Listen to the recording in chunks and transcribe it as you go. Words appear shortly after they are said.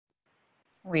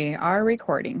We are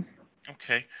recording.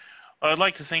 Okay. I'd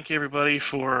like to thank everybody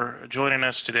for joining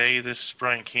us today. This is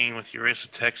Brian King with URISA,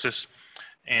 Texas,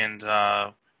 and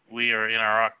we are in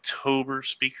our October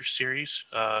speaker series.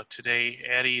 Today,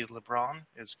 Addie LeBron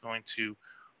is going to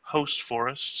host for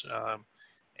us.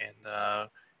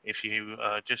 If you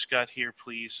just got here,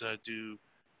 please do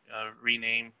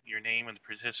rename your name and the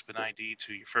participant ID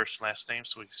to your first and last name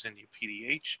so we can send you a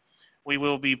PDH. We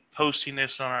will be posting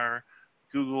this on our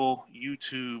Google,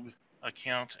 YouTube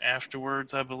account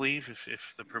afterwards, I believe,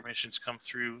 if the permissions come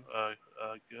through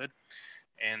good.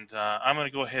 And I'm going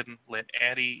to go ahead and let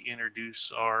Addie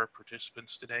introduce our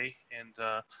participants today, and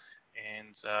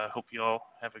hope you all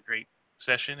have a great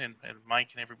session. And Mike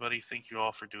and everybody, thank you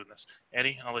all for doing this.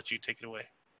 Addie, I'll let you take it away.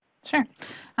 Sure.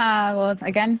 Well,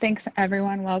 again, thanks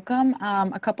everyone. Welcome.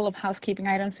 A couple of housekeeping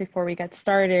items before we get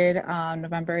started.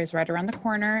 November is right around the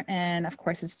corner, and of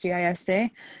course it's GIS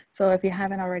Day. So if you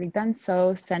haven't already done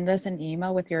so, send us an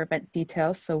email with your event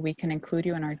details so we can include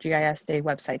you in our GIS Day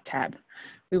website tab.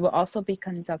 We will also be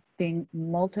conducting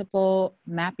multiple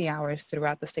MAPI hours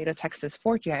throughout the state of Texas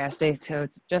for GIS Day, so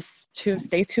just to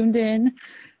stay tuned in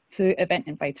to event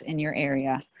invites in your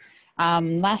area.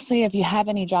 Lastly, if you have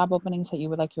any job openings that you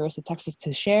would like URISA Texas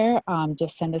to share,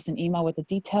 just send us an email with the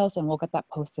details and we'll get that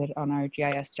posted on our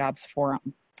GIS jobs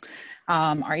forum.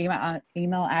 Our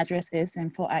email address is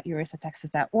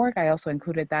info@urisatexas.org. I also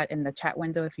included that in the chat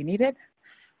window if you need it.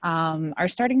 Our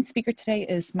starting speaker today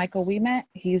is Michael Ouimet.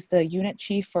 He's the Unit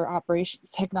Chief for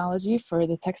Operations Technology for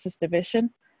the Texas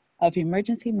Division of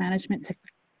Emergency Management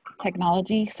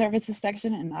Technology Services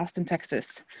Section in Austin,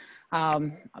 Texas.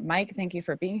 Mike, thank you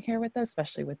for being here with us,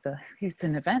 especially with the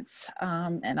Houston events,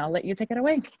 and I'll let you take it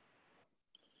away.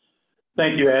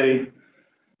 Thank you, Addie.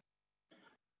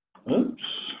 Oops.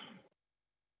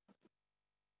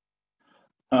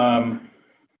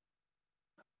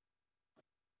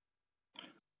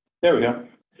 There we go.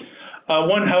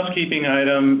 One housekeeping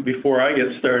item before I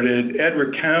get started.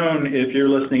 Edward Cohn, if you're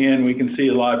listening in, we can see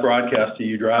a live broadcast of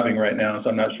you driving right now, so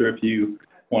I'm not sure if you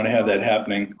want to have that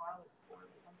happening.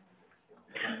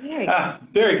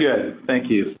 Very good, thank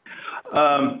you.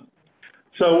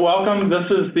 So welcome, this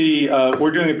is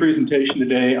we're doing a presentation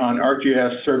today on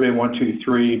ArcGIS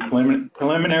Survey123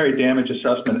 Preliminary Damage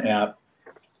Assessment app.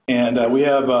 And we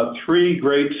have 3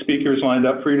 great speakers lined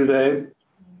up for you today.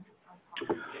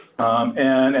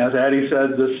 And as Addie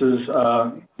said, this is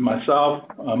myself,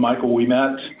 Michael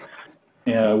Ouimet,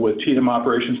 with TDEM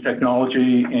Operations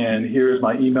Technology, and here's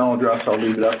my email address. I'll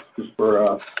leave it up just for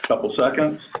a couple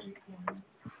seconds.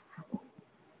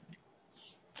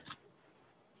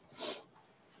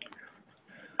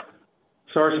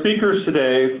 So our speakers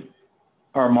today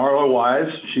are Marla Wise.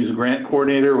 She's a grant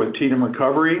coordinator with TDEM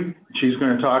Recovery. She's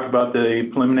going to talk about the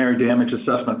preliminary damage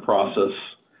assessment process.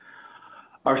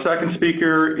 Our second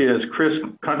speaker is Chris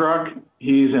Kundrock.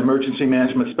 He's an emergency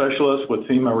management specialist with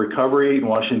FEMA Recovery in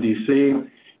Washington, D.C.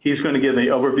 He's going to give an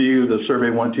overview of the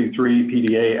Survey123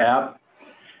 PDA app.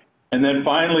 And then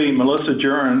finally, Melissa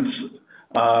Jurens,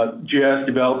 GIS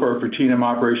developer for TDEM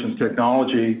Operations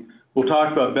Technology, will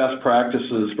talk about best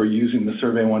practices for using the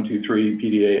Survey123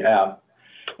 PDA app.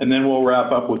 And then we'll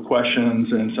wrap up with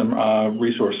questions and some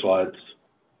resource slides.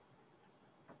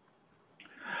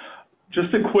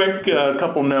 Just a quick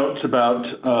couple notes about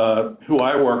who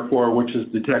I work for, which is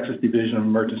the Texas Division of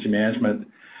Emergency Management.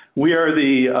 We are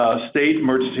the state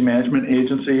emergency management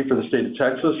agency for the state of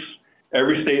Texas.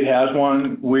 Every state has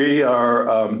one. We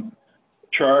are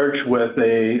charged with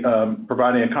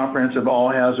providing a comprehensive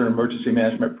all-hazard emergency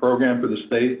management program for the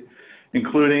state,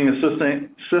 including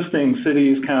assisting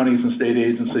cities, counties, and state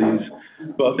agencies,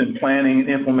 both in planning and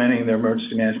implementing their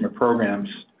emergency management programs.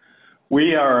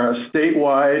 We are a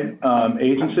statewide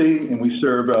agency, and we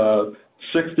serve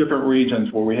 6 different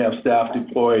regions where we have staff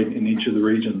deployed in each of the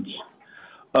regions.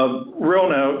 Real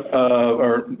note,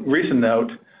 or recent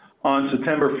note, on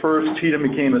September 1st, TDEM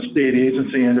became a state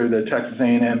agency under the Texas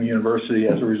A&M University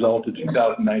as a result of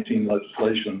 2019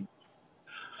 legislation.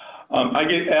 I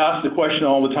get asked the question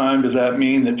all the time, does that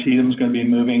mean that TDEM is going to be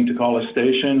moving to College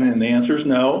Station? And the answer is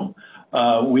no.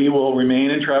 We will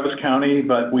remain in Travis County,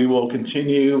 but we will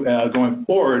continue going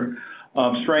forward,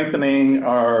 strengthening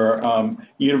our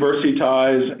university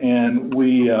ties, and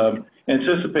we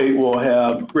anticipate we'll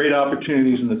have great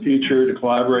opportunities in the future to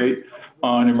collaborate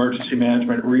on emergency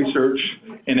management research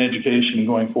and education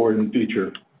going forward in the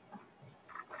future.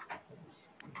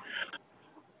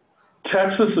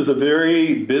 Texas is a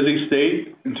very busy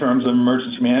state in terms of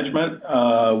emergency management.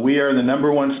 We are the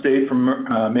 #1 state for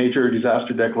major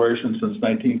disaster declarations since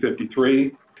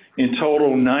 1953. In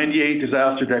total, 98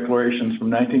 disaster declarations from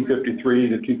 1953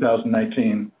 to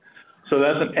 2019. So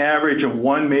that's an average of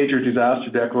 1 major disaster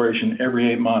declaration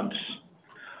every 8 months.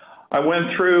 I went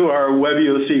through our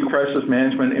WebUOC crisis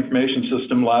management information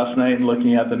system last night and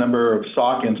looking at the number of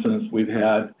SOC incidents we've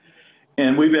had,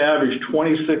 and we've averaged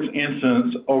 26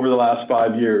 incidents over the last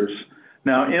 5 years.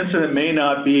 Now, incident may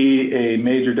not be a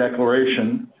major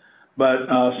declaration, but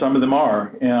some of them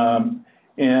are.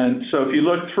 And so if you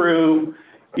look through,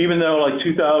 even though like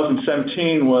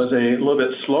 2017 was a little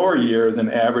bit slower year than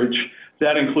average,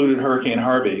 that included Hurricane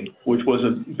Harvey, which was a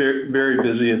very, very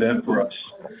busy event for us.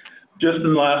 Just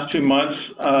in the last 2 months,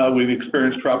 we've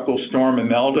experienced Tropical Storm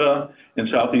Imelda in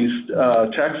southeast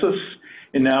Texas,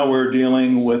 and now we're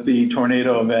dealing with the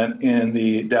tornado event in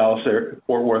the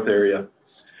Dallas-Fort Worth area.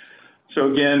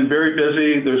 So again, very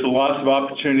busy. There's lots of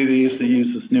opportunities to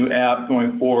use this new app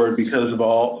going forward because of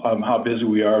how busy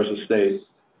we are as a state.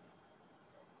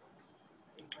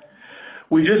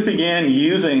 We just began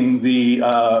using the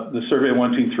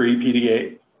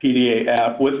Survey123 PDA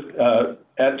app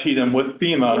at TDEM with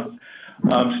FEMA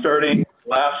starting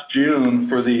last June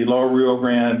for the Lower Rio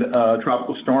Grande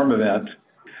tropical storm event.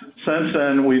 Since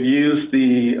then, we've used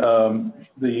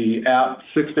the app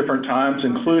 6 different times,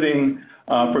 including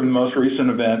for the most recent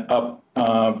event up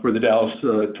for the Dallas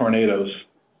tornadoes.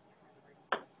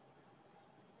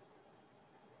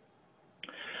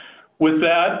 With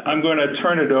that, I'm going to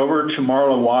turn it over to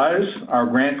Marla Wise, our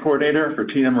grant coordinator for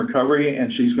TDEM Recovery,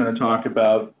 and she's going to talk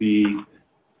about the...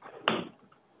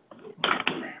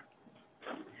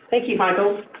 Thank you,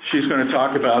 Michael. She's going to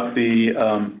talk about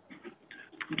the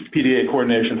PDA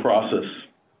coordination process.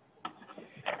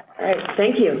 All right,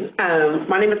 thank you.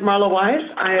 My name is Marla Wise.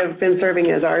 I have been serving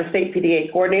as our state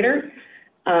PDA coordinator,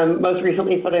 most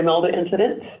recently for the Imelda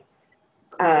incident.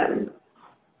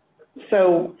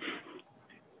 So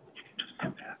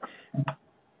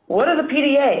what are the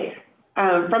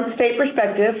PDAs? From the state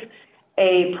perspective,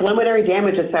 a preliminary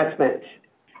damage assessment.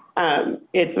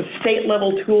 It's a state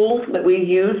level tool that we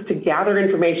use to gather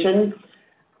information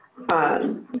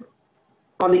on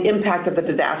the impact of the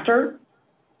disaster,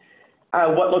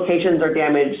 what locations are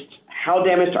damaged, how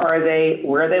damaged are they,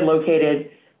 where are they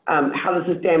located, how does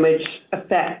this damage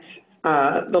affect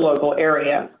the local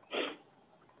area.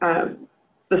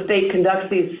 The state conducts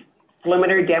these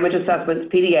preliminary damage assessments,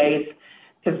 PDAs,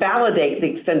 to validate the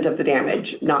extent of the damage,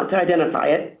 not to identify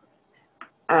it.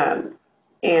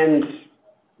 And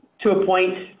to a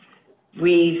point,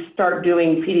 we start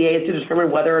doing PDAs to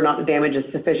determine whether or not the damage is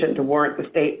sufficient to warrant the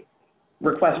state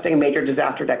requesting a major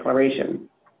disaster declaration.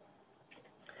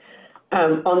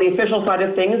 On the official side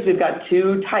of things, we've got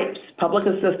 2 types, public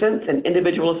assistance and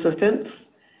individual assistance.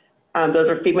 Those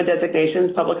are FEMA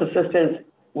designations. Public assistance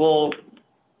will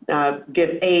give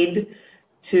aid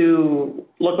to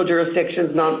local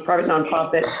jurisdictions, private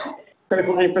nonprofits,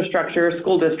 critical infrastructure,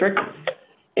 school districts.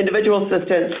 Individual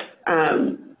assistance,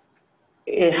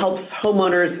 it helps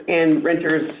homeowners and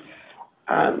renters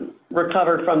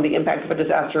recover from the impact of a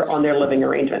disaster on their living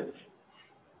arrangements.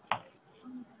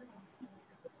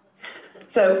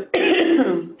 So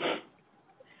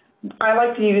I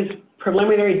like to use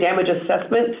preliminary damage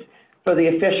assessment for the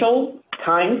official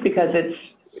kind because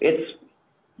it's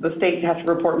the state has to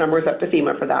report numbers up to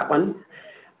FEMA for that one.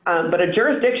 But a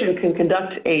jurisdiction can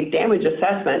conduct a damage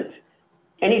assessment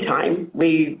anytime.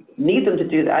 We need them to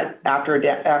do that after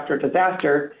a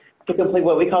disaster to complete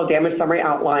what we call damage summary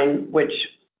outline, which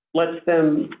lets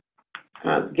them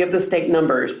give the state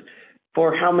numbers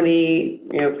for how many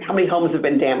homes have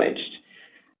been damaged.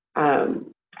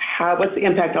 What's the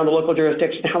impact on the local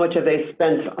jurisdiction? How much have they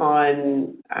spent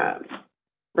on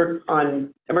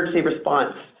emergency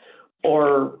response,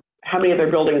 or how many of their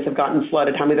buildings have gotten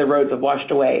flooded? How many of their roads have washed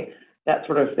away? That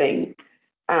sort of thing.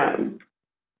 And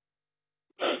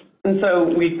so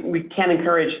we can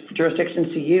encourage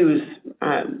jurisdictions to use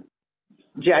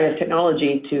GIS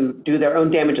technology to do their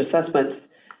own damage assessments,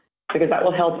 because that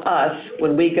will help us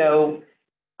when we go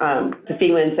to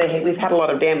FEMA and say, hey, we've had a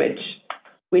lot of damage.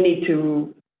 We need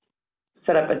to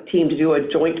set up a team to do a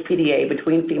joint PDA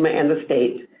between FEMA and the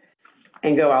state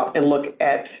and go out and look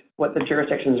at what the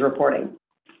jurisdiction is reporting.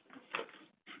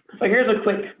 So here's a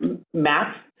quick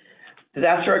map.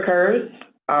 Disaster occurs,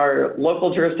 our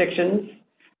local jurisdictions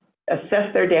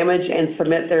assess their damage and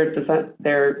submit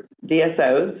their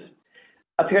DSOs.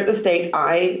 Up here at the state,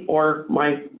 I or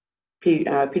my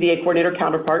PDA coordinator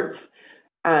counterparts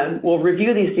will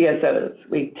review these DSOs.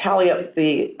 We tally up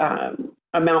the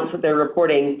amounts that they're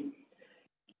reporting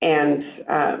and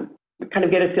kind of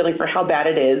get a feeling for how bad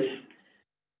it is.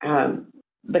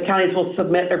 The counties will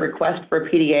submit a request for a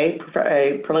PDA,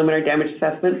 a preliminary damage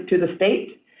assessment, to the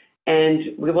state,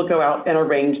 and we will go out and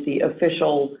arrange the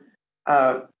official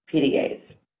PDAs.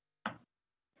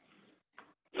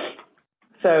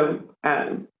 So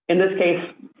in this case,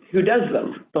 who does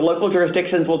them? The local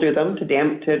jurisdictions will do them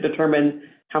to determine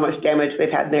how much damage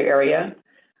they've had in their area.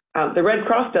 The Red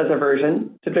Cross does a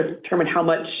version to determine how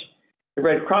much the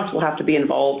Red Cross will have to be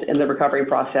involved in the recovery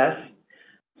process.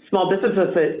 Small Business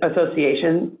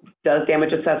Association does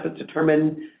damage assessments to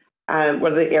determine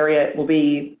whether the area will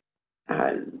be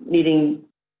needing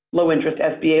low-interest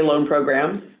SBA loan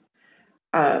programs.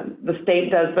 The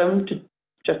state does them to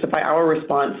justify our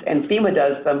response, and FEMA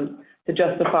does them to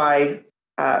justify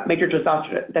major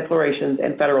disaster declarations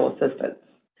and federal assistance.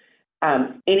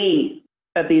 Any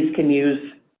of these can use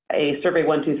a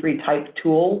Survey123 type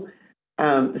tool.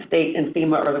 The state and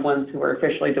FEMA are the ones who are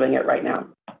officially doing it right now.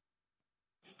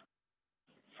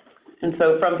 And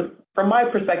so from my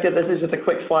perspective, this is just a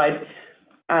quick slide.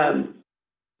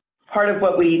 Part of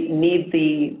what we need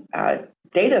the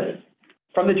data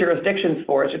from the jurisdictions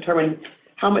for is determine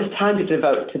how much time to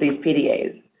devote to these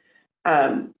PDAs.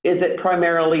 Is it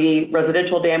primarily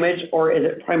residential damage, or is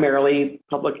it primarily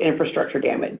public infrastructure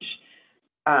damage?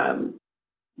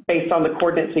 Based on the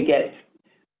coordinates we get,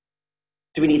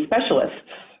 do we need specialists?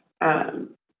 And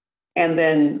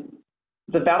then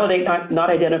the validate, not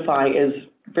identify is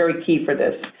very key for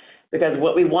this, because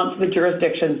what we want from the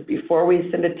jurisdictions before we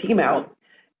send a team out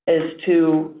is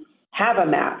to have a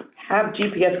map, have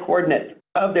GPS coordinates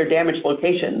of their damaged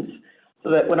locations, so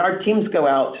that when our teams go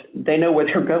out, they know where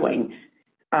they're going.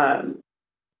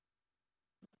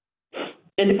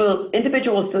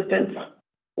 Individual assistants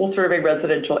will survey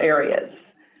residential areas.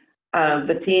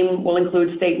 The team will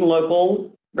include state and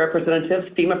local representatives,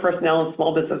 FEMA personnel, and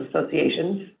small business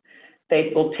associations.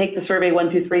 They will take the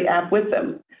Survey123 app with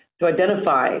them to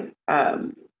identify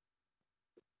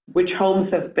which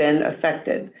homes have been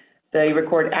affected. They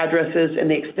record addresses and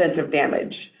the extent of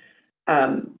damage.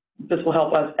 This will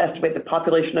help us estimate the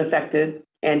population affected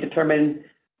and determine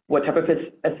what type of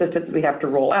assistance we have to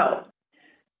roll out.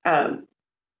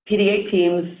 PDA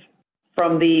teams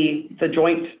from the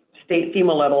joint state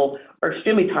FEMA level are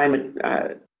extremely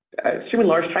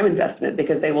large time investment,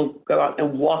 because they will go out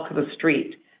and walk the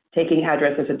street, taking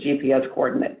addresses and GPS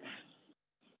coordinates,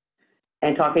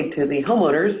 and talking to the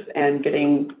homeowners and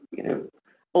getting,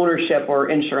 ownership or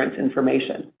insurance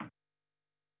information.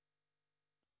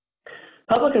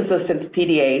 Public assistance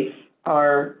PDAs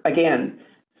are, again,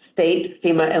 state,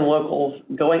 FEMA, and locals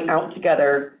going out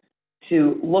together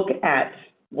to look at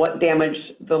what damage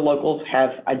the locals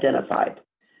have identified.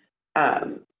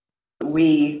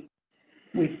 We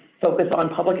focus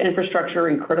on public infrastructure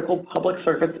and critical public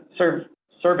services,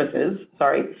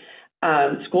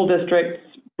 school districts,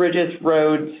 bridges,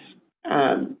 roads,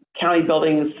 county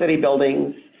buildings, city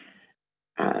buildings,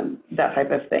 that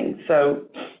type of thing. So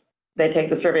they take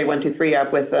the Survey123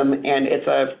 app with them, and it's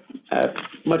a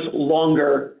much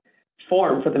longer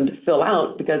form for them to fill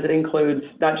out, because it includes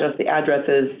not just the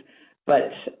addresses,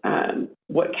 but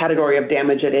what category of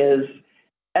damage it is,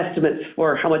 estimates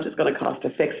for how much it's going to cost to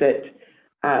fix it.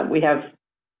 We have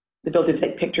the ability to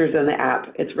take pictures in the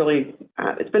app. It's really,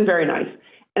 it's been very nice.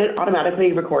 And it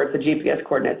automatically records the GPS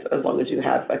coordinates as long as you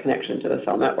have a connection to the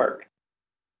cell network.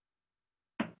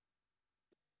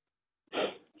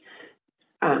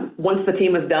 Once the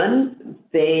team is done,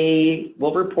 they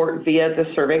will report via the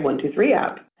Survey123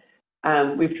 app.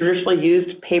 We've traditionally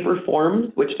used paper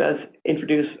forms, which does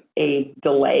introduce a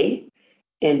delay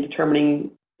in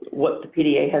determining what the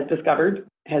PDA has discovered,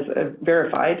 has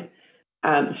verified.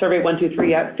 The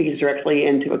Survey123 app feeds directly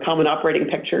into a common operating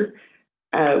picture,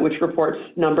 which reports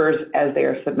numbers as they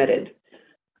are submitted.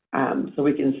 So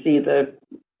we can see the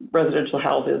residential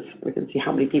houses, we can see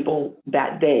how many people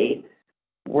that day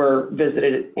were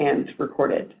visited and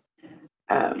recorded.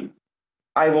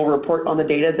 I will report on the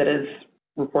data that is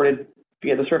reported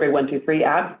via the Survey123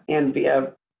 app and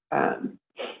via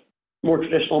more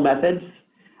traditional methods.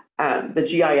 The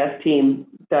GIS team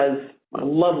does a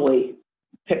lovely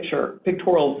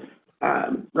pictorial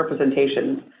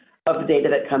representations of the data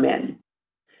that come in.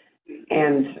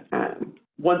 And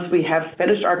once we have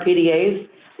finished our PDAs,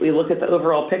 we look at the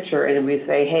overall picture and we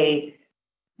say, hey,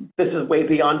 this is way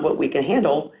beyond what we can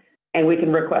handle, and we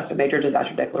can request a major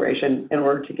disaster declaration in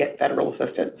order to get federal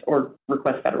assistance or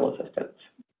request federal assistance.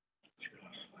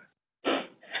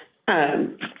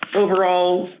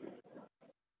 Overall,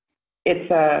 it's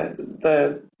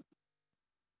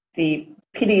the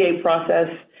PDA process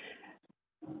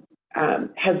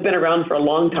has been around for a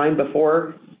long time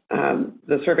before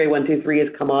the Survey123 has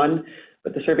come on,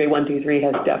 but the Survey123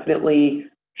 has definitely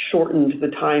shortened the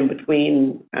time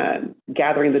between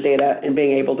gathering the data and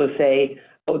being able to say,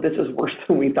 oh, this is worse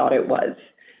than we thought it was.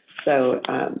 So,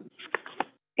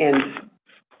 and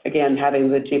again,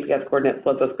 having the GPS coordinates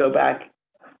lets us go back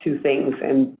two things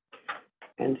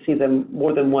and see them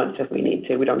more than once if we need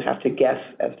to. We don't have to guess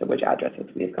as to which addresses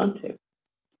we've gone to.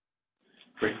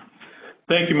 Great.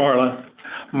 Thank you, Marla.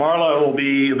 Marla will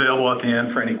be available at the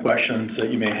end for any questions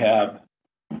that you may have.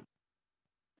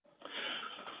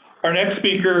 Our next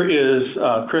speaker is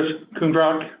Chris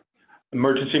Kundrock,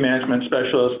 Emergency Management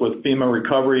Specialist with FEMA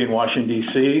Recovery in Washington,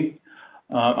 D.C.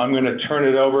 I'm going to turn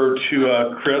it over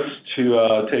to Chris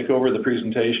to take over the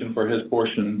presentation for his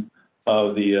portion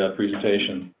of the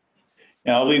presentation.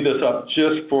 And I'll leave this up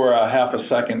just for half a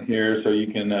second here so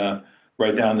you can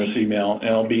write down this email, and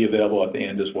it'll be available at the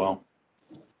end as well.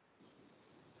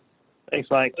 Thanks,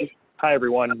 Mike. Hi,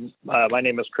 everyone. My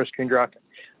name is Chris Kundrock.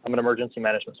 I'm an emergency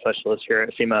management specialist here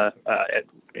at FEMA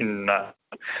in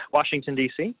Washington,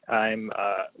 D.C. I'm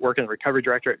working as recovery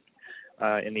director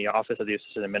in the Office of the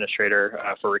Assistant Administrator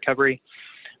for Recovery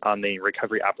on the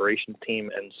recovery operations team.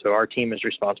 And so our team is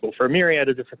responsible for a myriad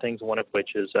of different things, one of which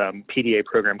is PDA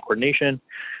program coordination,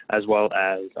 as well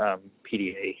as the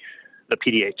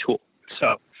PDA tool.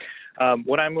 So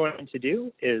what I'm going to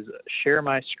do is share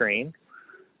my screen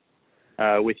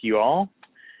with you all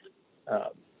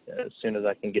as soon as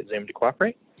I can get Zoom to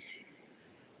cooperate.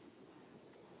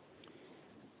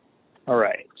 All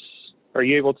right. Are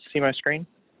you able to see my screen?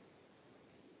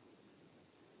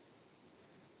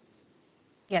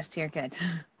 Yes, you're good.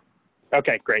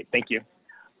 Okay, great. Thank you.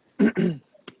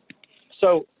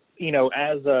 So, you know,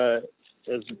 as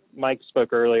Mike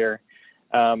spoke earlier,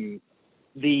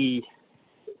 the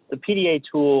PDA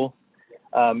tool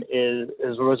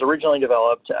was originally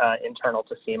developed internal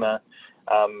to FEMA,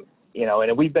 you know,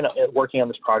 and we've been working on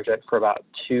this project for about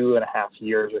 2.5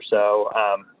 years or so.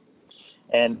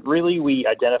 And really, we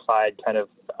identified kind of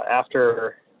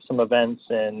after some events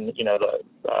in, you know,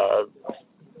 the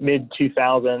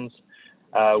mid-2000s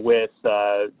with you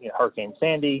know, Hurricane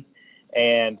Sandy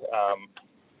and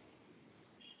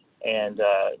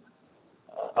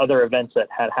other events that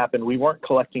had happened, we weren't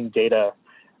collecting data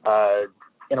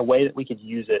in a way that we could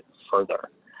use it further.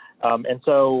 And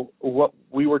so what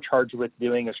we were charged with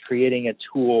doing is creating a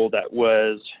tool that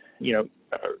was, you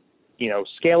know,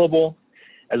 scalable,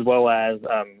 as well as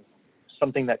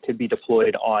something that could be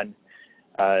deployed on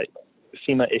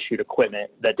FEMA issued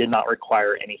equipment that did not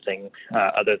require anything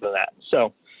other than that.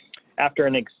 So after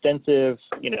an extensive,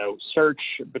 you know, search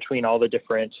between all the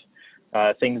different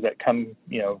things that come,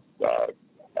 you know,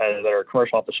 as our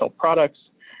commercial off-the-shelf products,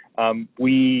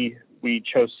 we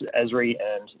chose Esri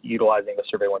and utilizing the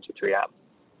Survey123 app.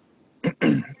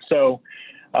 So,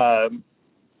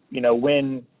 you know,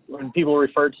 when people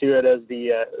refer to it as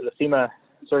the FEMA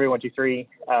Survey123,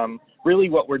 really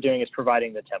what we're doing is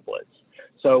providing the templates.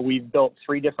 So we've built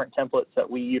 3 different templates that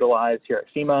we utilize here at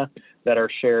FEMA that are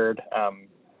shared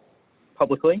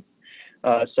publicly.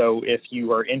 So if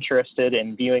you are interested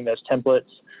in viewing those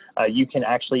templates, you can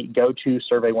actually go to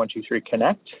Survey123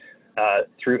 Connect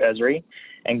through Esri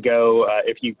and go,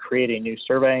 if you create a new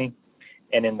survey,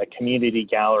 and in the community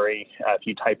gallery, if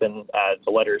you type in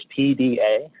the letters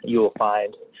PDA, you will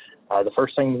find the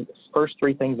first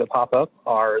 3 things that pop up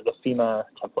are the FEMA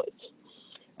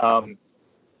templates.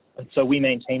 And so we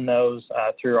maintain those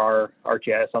through our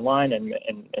ArcGIS Online and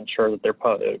ensure that they're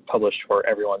published for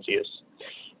everyone's use.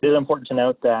 It is important to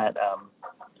note that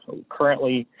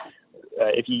currently,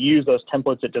 if you use those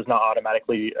templates, it does not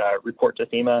automatically report to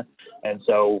FEMA, and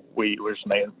so we just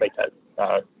make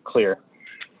that clear.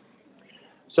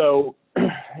 So,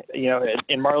 you know,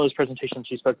 in Marla's presentation,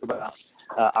 she spoke about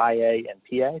IA and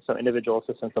PA, so individual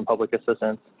assistance and public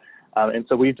assistance, and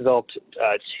so we've developed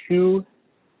 2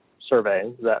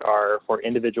 surveys that are for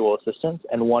individual assistance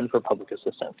and 1 for public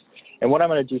assistance. And what I'm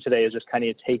going to do today is just kind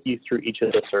of take you through each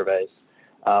of the surveys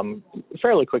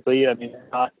fairly quickly. I mean,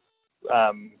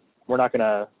 we're not going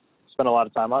to spend a lot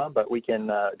of time on them, but we can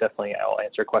definitely, I'll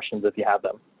answer questions if you have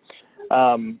them.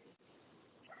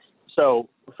 So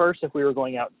first, if we were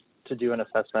going out to do an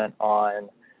assessment on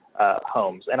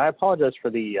homes, and I apologize for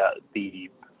the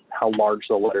how large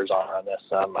the letters are on this.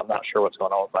 I'm not sure what's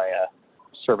going on with my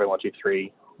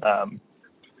Survey123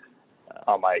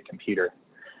 on my computer.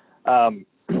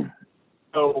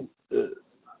 So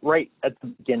right at the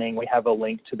beginning, we have a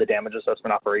link to the Damage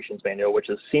Assessment Operations Manual, which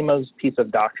is FEMA's piece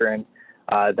of doctrine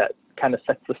that kind of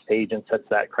sets the stage and sets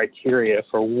that criteria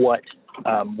for what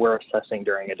we're assessing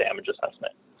during a damage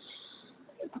assessment.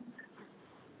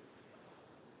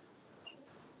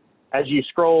 As you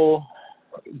scroll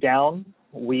down,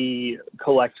 we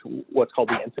collect what's called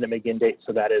the incident begin date.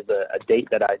 So that is a date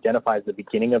that identifies the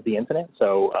beginning of the incident.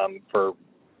 So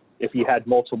if you had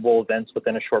multiple events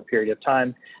within a short period of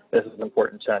time, this is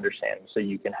important to understand so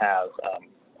you can have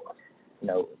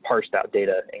parsed out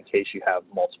data in case you have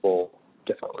multiple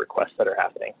different requests that are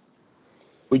happening.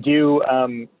 We do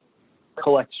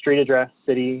collect street address,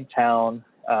 city, town,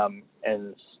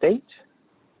 and state.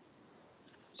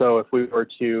 So if we were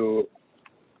to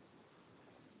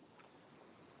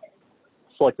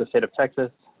select the state of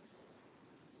Texas,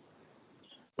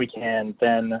 we can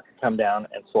then come down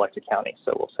and select a county.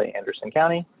 So we'll say Anderson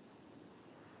County.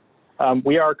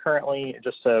 We are currently,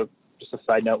 just a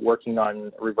side note, working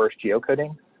on reverse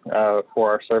geocoding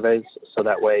for our surveys. So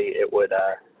that way it would,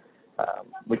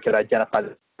 we could identify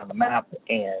this on the map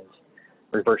and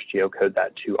reverse geocode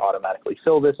that to automatically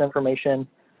fill this information.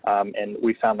 And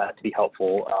we found that to be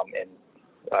helpful in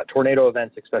tornado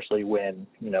events, especially when,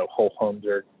 whole homes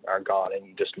are gone and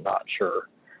you're just not sure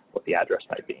what the address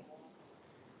might be.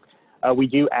 We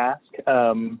do ask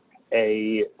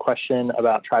a question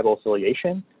about tribal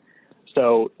affiliation.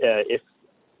 So if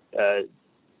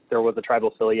there was a tribal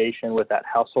affiliation with that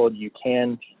household, you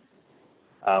can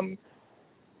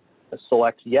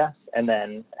select yes, and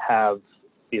then have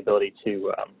the ability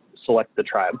to select the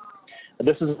tribe.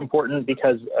 This is important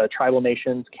because tribal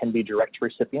nations can be direct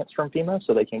recipients from FEMA,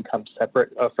 so they can come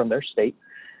separate from their state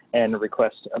and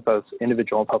request both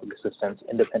individual and public assistance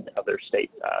independent of their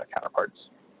state counterparts.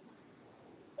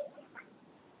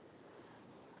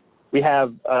 We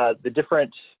have the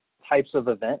different types of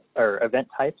event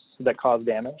types that cause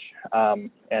damage. And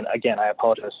again, I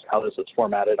apologize how this is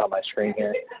formatted on my screen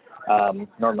here.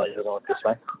 Normally it doesn't look this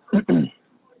way.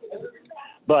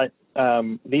 But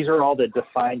these are all the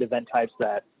defined event types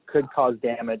that could cause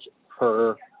damage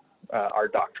per our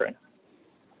doctrine.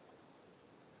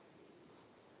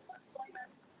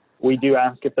 We do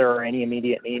ask if there are any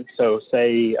immediate needs. So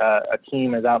say a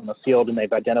team is out in the field and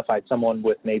they've identified someone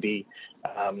with maybe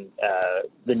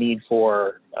the need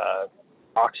for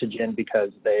oxygen because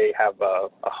they have a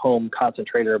home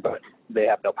concentrator, but they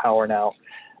have no power now.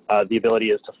 The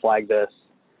ability is to flag this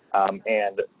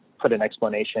and put an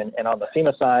explanation. And on the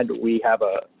FEMA side, we have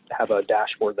a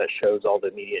dashboard that shows all the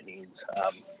immediate needs.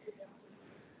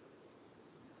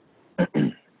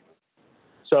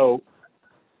 So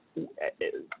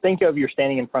think of you're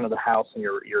standing in front of the house and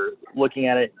you're looking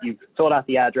at it. You've filled out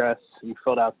the address. You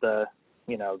filled out the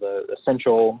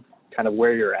essential kind of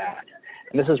where you're at.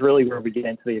 And this is really where we get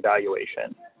into the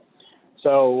evaluation.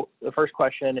 So the first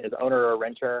question is owner or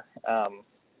renter.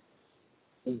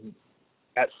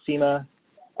 At FEMA,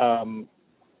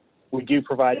 we do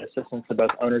provide assistance to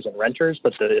both owners and renters,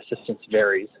 but the assistance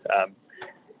varies.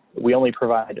 We only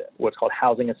provide what's called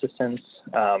housing assistance,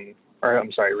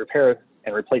 repair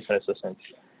and replacement assistance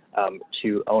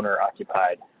to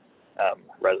owner-occupied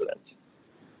residents.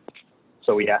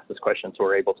 So we ask this question so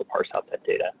we're able to parse out that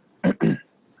data.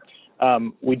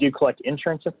 We do collect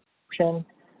insurance information,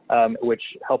 which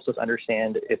helps us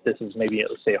understand if this is maybe,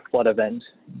 let's say, a flood event,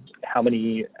 how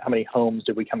many homes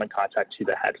did we come in contact to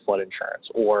that had flood insurance,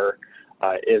 or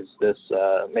is this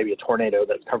maybe a tornado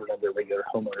that's covered under regular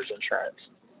homeowners insurance?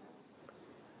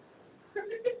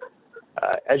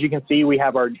 As you can see, we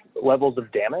have our levels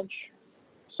of damage.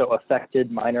 So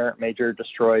affected, minor, major,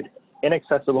 destroyed,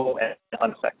 inaccessible, and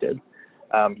unaffected.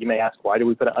 You may ask, why do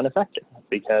we put it unaffected?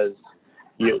 Because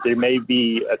there may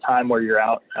be a time where you're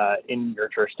out in your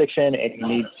jurisdiction and you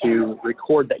need to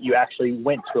record that you actually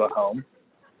went to a home,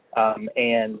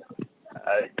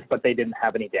 but they didn't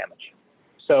have any damage.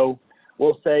 So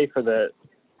we'll say for the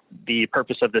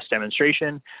purpose of this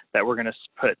demonstration that we're going to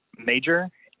put major,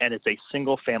 and it's a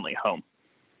single family home.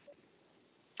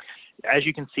 As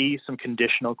you can see, some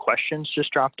conditional questions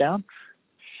just dropped down.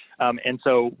 And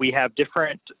so we have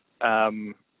different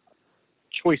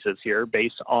choices here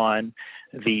based on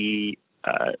the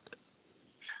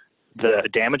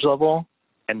damage level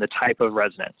and the type of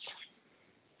residence.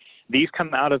 These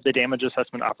come out of the Damage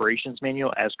Assessment Operations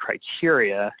Manual as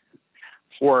criteria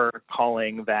for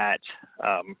calling that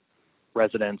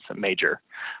residence major.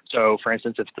 So for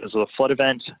instance, if there's a flood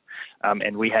event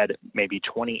and we had maybe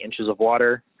 20 inches of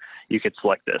water, you could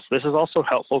select this. This is also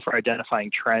helpful for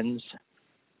identifying trends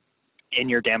in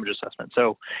your damage assessment.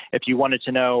 So if you wanted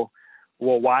to know,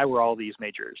 well, why were all these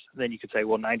majors? Then you could say,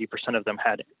 well, 90% of them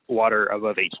had water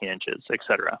above 18 inches, et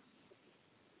cetera.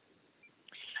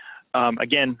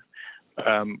 Again,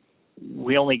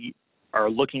 we only are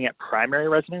looking at primary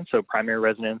residents. So primary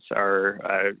residents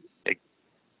are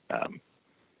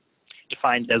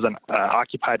defined as an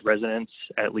occupied residence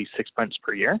at least 6 months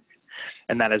per year.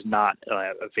 And that is not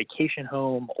a vacation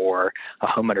home or a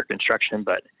home under construction,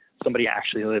 but somebody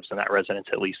actually lives in that residence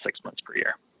at least 6 months per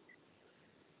year.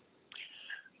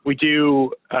 We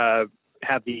do have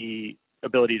the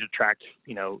ability to track,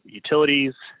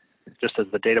 utilities just as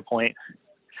the data point.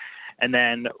 And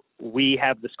then we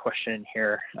have this question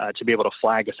here to be able to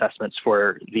flag assessments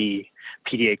for the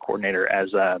PDA coordinator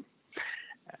as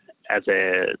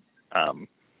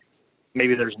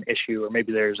maybe there's an issue, or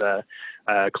maybe there's a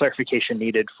clarification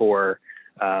needed for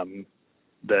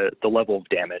the level of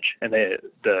damage, and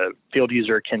the field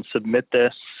user can submit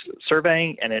this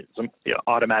survey, and it's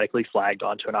automatically flagged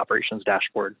onto an operations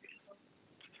dashboard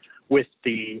with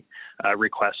the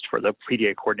request for the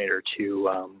PDA coordinator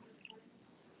to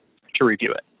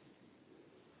review it.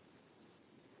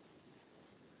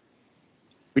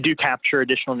 We do capture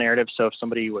additional narrative, so if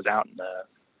somebody was out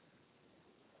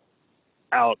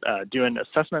doing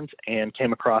assessments and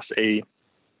came across a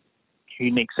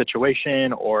unique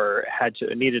situation or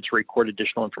needed to record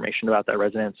additional information about that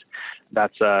residence,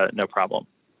 that's no problem.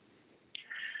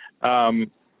 Do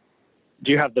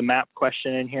you have the map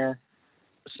question in here?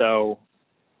 So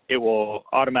it will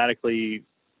automatically,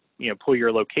 pull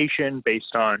your location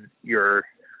based on your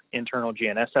internal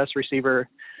GNSS receiver.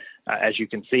 As you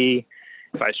can see,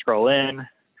 if I scroll in,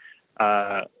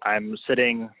 I'm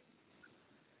sitting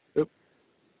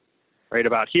right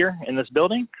about here in this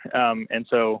building, and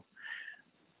so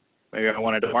maybe I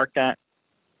wanted to mark that.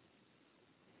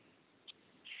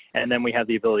 And then we have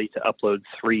the ability to upload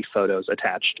 3 photos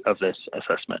attached of this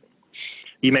assessment.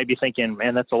 You may be thinking,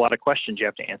 man, that's a lot of questions you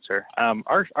have to answer.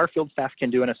 Our field staff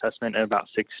can do an assessment in about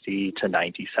 60 to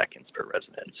 90 seconds per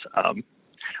residence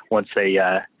once they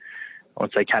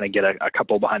kind of get a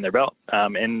couple behind their belt.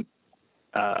 And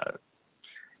the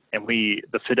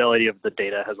fidelity of the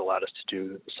data has allowed us to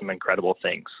do some incredible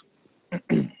things.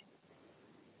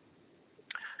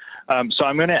 So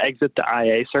I'm going to exit the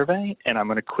IA survey, and I'm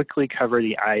going to quickly cover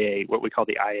the IA, what we call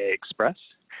the IA Express,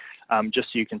 just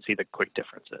so you can see the quick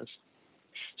differences.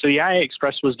 So the IA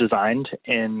Express was designed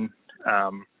in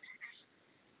a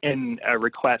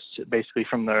request basically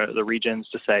from the regions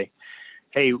to say,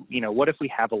 hey, what if we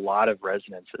have a lot of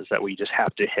residences that we just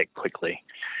have to hit quickly?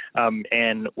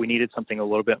 And we needed something a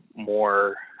little bit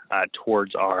more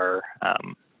towards our,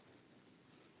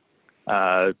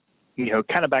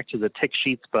 kind of back to the tick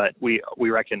sheets, but we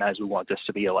recognize we want this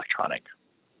to be electronic.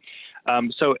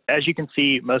 So as you can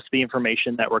see, most of the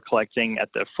information that we're collecting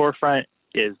at the forefront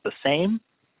is the same.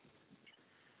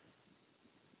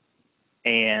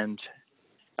 And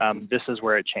this is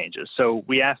where it changes. So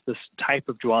we ask this type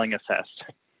of dwelling assessed.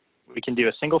 We can do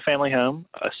a single family home,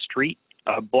 a street,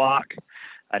 a block,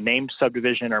 a named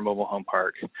subdivision or mobile home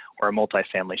park, or a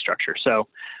multifamily structure. So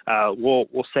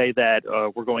we'll say that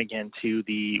we're going into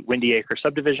the Windy Acre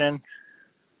subdivision,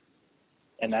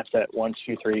 and that's at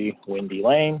 123 Windy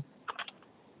Lane,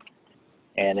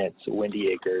 and it's Windy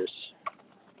Acres.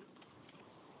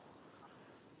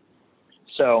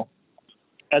 So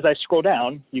as I scroll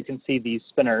down, you can see these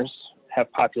spinners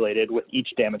have populated with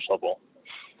each damage level.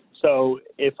 So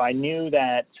if I knew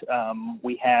that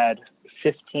we had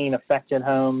 15 affected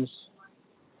homes,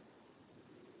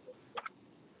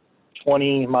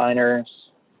 20 minors,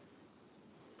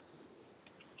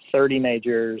 30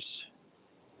 majors,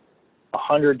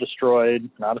 100 destroyed,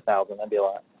 not 1,000, that'd be a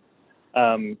lot.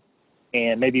 And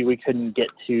maybe we couldn't get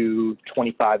to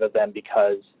 25 of them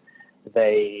because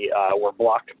they were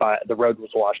blocked by, the road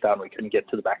was washed out and we couldn't get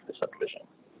to the back of the subdivision.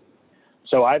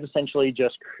 So I've essentially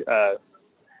just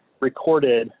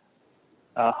recorded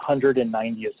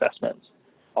 190 assessments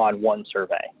on one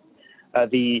survey.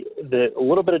 The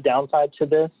little bit of downside to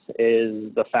this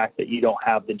is the fact that you don't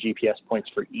have the GPS points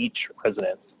for each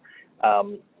residence.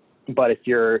 But if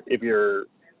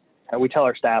we tell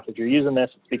our staff, if you're using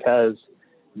this, it's because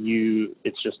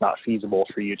it's just not feasible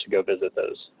for you to go visit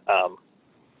those.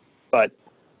 But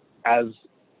as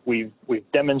we've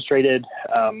demonstrated,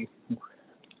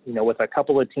 with a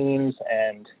couple of teams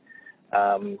and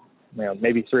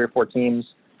maybe 3 or 4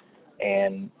 teams,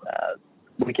 and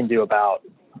we can do about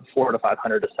 400 to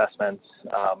 500 assessments.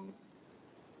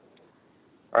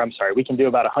 We can do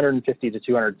about 150 to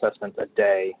 200 assessments a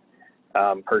day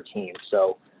per team.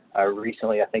 So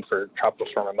recently, I think for Tropical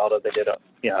Storm Imelda, they did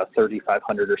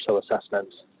 3,500 or so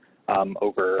assessments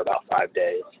over about 5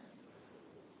 days.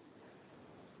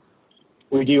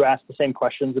 We do ask the same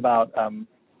questions about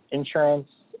insurance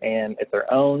and if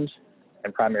they're owned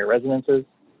and primary residences,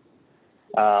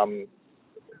 as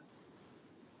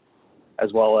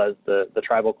well as the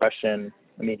tribal question,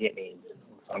 immediate needs,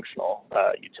 functional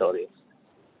utilities.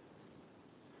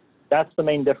 That's the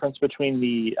main difference between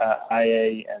the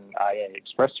IA and IA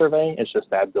Express survey. It's just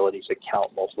the ability to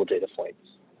count multiple data points,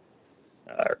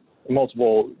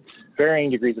 multiple varying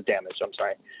degrees of damage,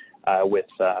 with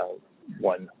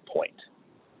 1 point.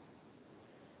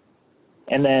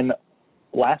 And then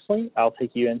Lastly, I'll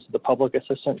take you into the public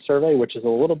assistance survey, which is a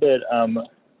little bit,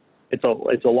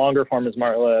 it's a longer form, as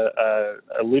Marla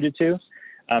alluded to,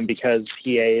 because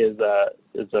PA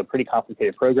is a pretty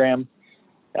complicated program,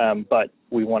 but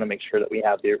we want to make sure that we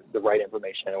have the right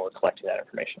information and we're collecting that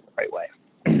information the right way.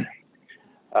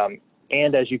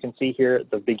 And as you can see here,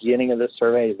 the beginning of this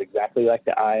survey is exactly like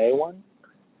the IA one,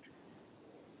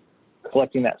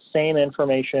 collecting that same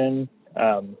information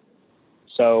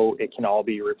so it can all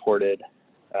be reported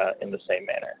in the same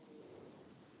manner.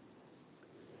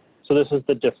 So this is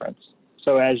the difference.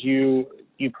 So as you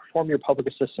perform your public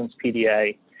assistance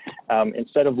PDA,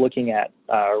 instead of looking at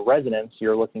residents,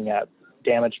 you're looking at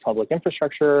damaged public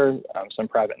infrastructure, some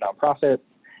private nonprofits,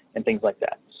 and things like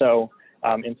that. So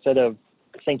instead of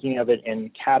thinking of it in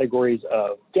categories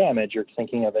of damage, you're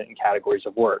thinking of it in categories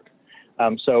of work.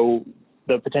 So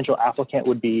the potential applicant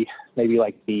would be maybe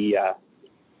like the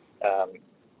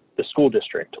school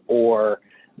district or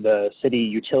the city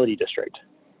utility district,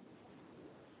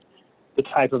 the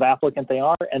type of applicant they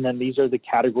are, and then these are the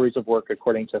categories of work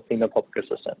according to FEMA public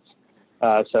assistance.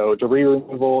 So debris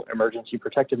removal, emergency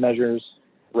protective measures,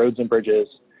 roads and bridges,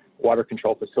 water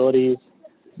control facilities,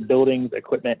 buildings,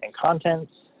 equipment and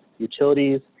contents,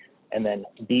 utilities, and then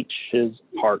beaches,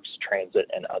 parks, transit,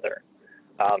 and other.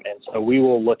 And so we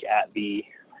will look at the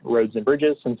roads and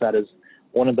bridges, since that is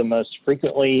one of the most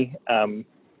frequently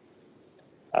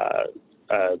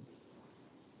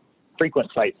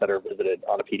frequent sites that are visited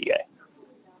on a PDA.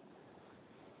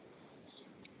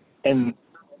 And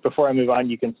before I move on,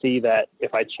 you can see that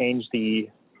if I change the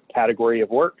category of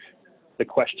work, the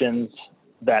questions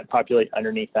that populate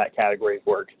underneath that category of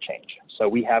work change. So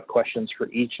we have questions for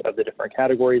each of the different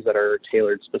categories that are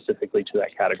tailored specifically to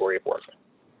that category of work.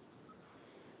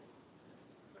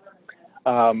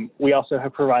 We also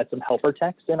have provided some helper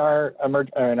text in our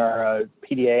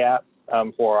PDA app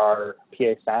for our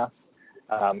PA staff.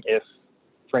 If,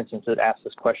 for instance, it asks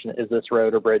this question, is this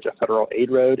road or bridge a federal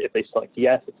aid road? If they select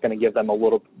yes, it's going to give them a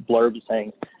little blurb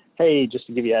saying, hey, just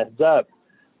to give you a heads up,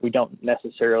 we don't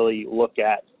necessarily look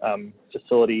at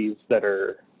facilities that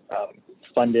are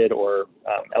funded or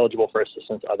eligible for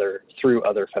assistance through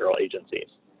other federal agencies.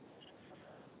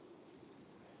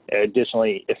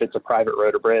 Additionally, if it's a private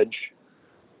road or bridge,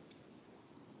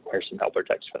 there's some helper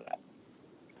text for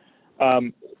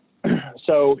that.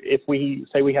 So if we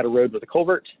say we had a road with a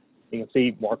culvert, you can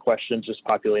see more questions just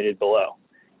populated below.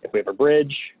 If we have a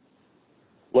bridge,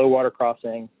 low water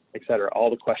crossing, et cetera, all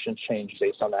the questions change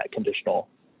based on that conditional.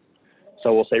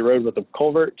 So we'll say road with a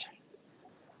culvert.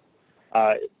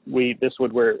 This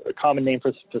would where a common name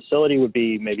for this facility would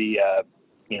be maybe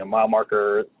mile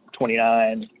marker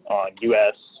 29 on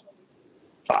US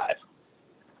 5.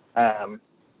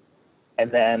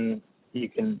 And then you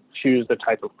can choose the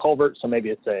type of culvert. So maybe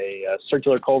it's a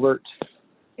circular culvert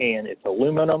and it's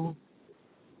aluminum.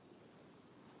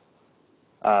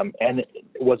 And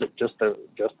was it just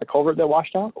the culvert that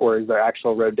washed out, or is there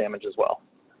actual road damage as well?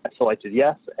 I selected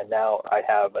yes, and now I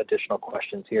have additional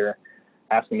questions here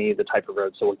asking me the type of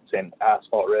road. So we can say an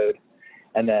asphalt road.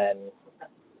 And then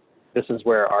this is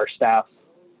where our staff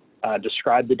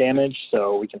describe the damage.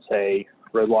 So we can say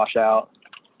road washout.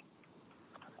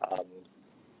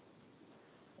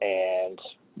 And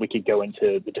we could go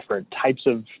into the different types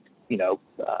of,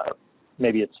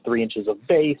 maybe it's 3 inches of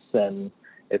base and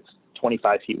it's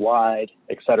 25 feet wide,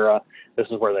 et cetera. This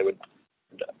is where they would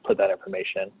put that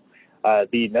information.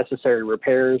 The necessary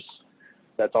repairs,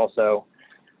 that's also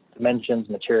dimensions,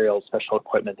 materials, special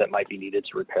equipment that might be needed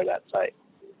to repair that site.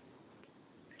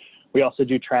 We also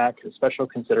do track special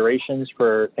considerations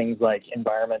for things like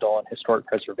environmental and historic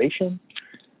preservation.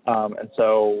 And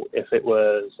so if it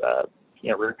was,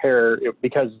 repair,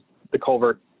 because the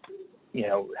culvert,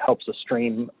 helps a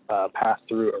stream pass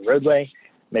through a roadway,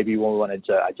 maybe we wanted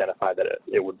to identify that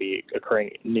it would be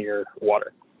occurring near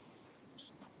water.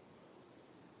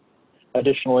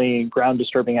 Additionally, ground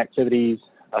disturbing activities,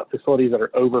 facilities that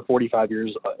are over 45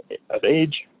 years of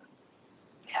age,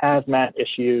 hazmat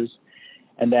issues,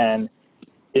 and then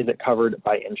is it covered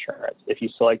by insurance? If you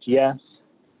select yes,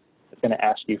 it's going to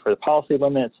ask you for the policy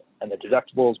limits and the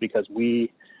deductibles because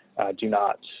we do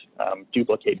not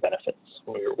duplicate benefits.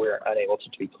 We're unable to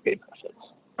duplicate benefits.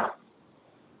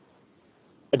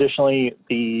 Additionally,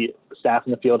 the staff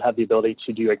in the field have the ability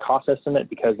to do a cost estimate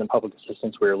because in public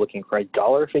assistance, we're looking for a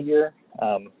dollar figure.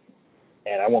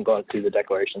 And I won't go through the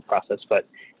declaration process, but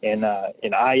in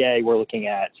IA, we're looking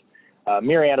at a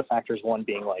myriad of factors, one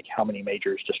being like how many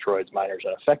majors, destroyeds, minors,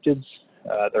 and affecteds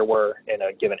there were in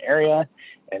a given area.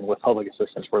 And with public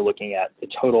assistance, we're looking at the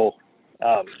total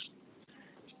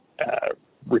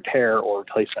repair or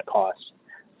replacement costs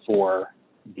for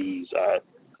these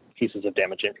pieces of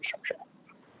damaged infrastructure.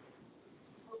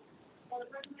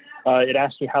 It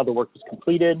asks you how the work was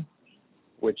completed,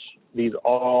 which these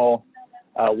all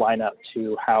line up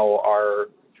to how our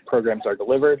programs are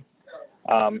delivered.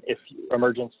 If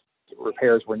emergency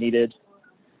repairs were needed,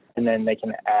 and then they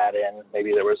can add in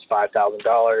maybe there was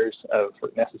 $5,000 of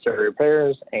necessary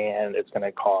repairs, and it's going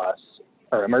to cost,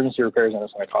 or emergency repairs, and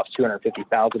it's going to cost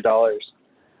 $250,000,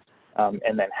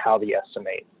 and then how the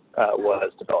estimate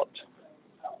was developed.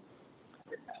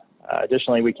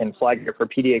 Additionally, we can flag it for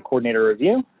PDA coordinator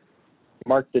review,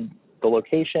 mark the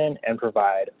location, and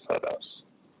provide photos.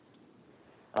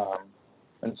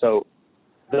 And so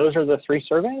those are the 3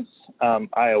 surveys.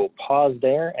 I will pause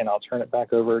there, and I'll turn it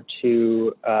back over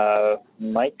to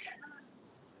Mike.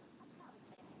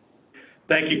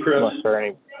 Thank you, Chris.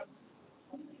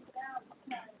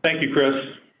 Thank you, Chris.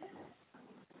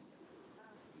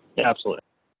 Yeah, absolutely.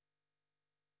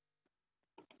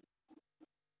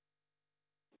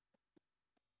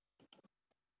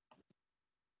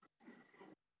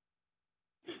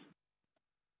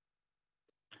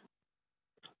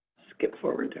 Skip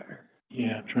forward there.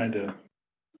 Yeah, I'm trying to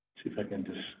see if I can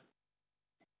just.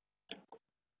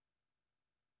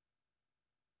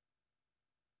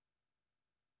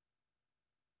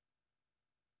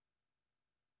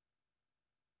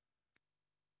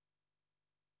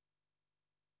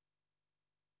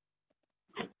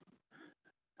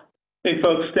 Hey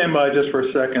folks, stand by just for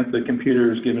a second. The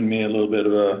computer is giving me a little bit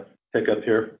of a hiccup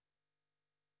here.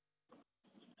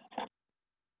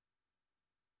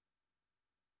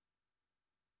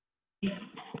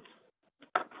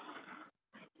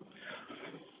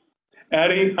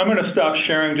 Addie, I'm going to stop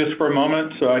sharing just for a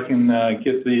moment so I can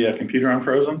get the computer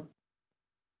unfrozen.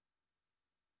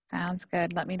 Sounds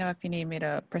good. Let me know if you need me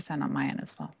to present on my end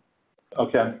as well.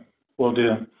 Okay, will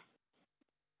do.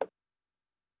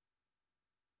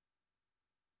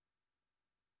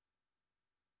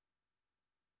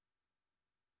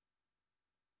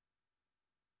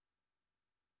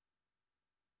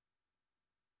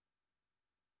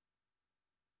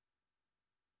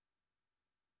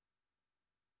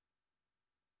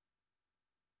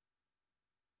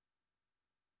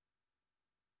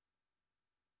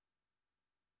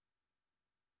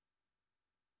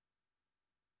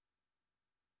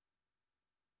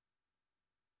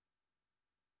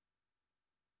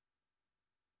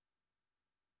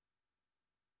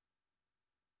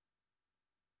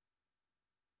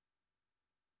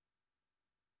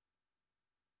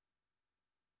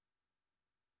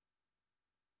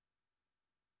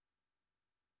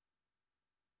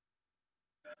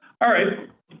 All right,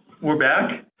 we're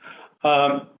back.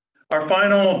 Our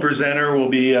final presenter will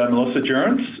be Melissa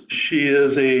Jurens. She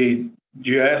is a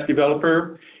GIS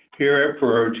developer here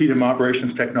for TDEM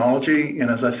Operations Technology.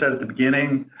 And as I said at the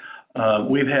beginning,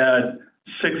 we've had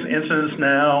 6 incidents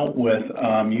now with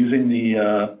using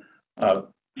the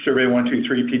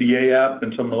Survey123 PDA app.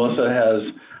 And so Melissa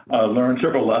has learned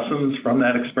several lessons from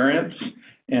that experience.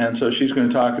 And so she's going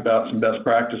to talk about some best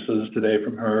practices today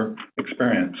from her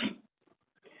experience.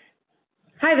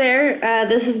 Hi there,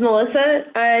 this is Melissa.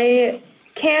 I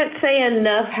can't say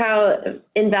enough how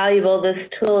invaluable this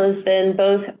tool has been,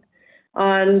 both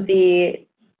on the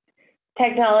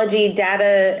technology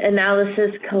data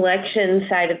analysis collection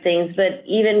side of things, but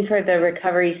even for the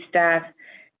recovery staff,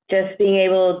 just being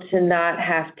able to not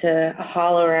have to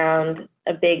haul around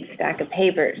a big stack of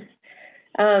papers.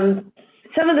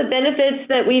 Some of the benefits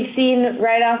that we've seen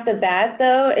right off the bat,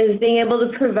 though, is being able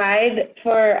to provide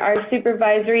for our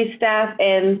supervisory staff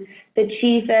and the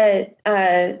chief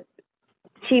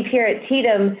here at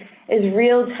TDEM is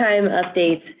real-time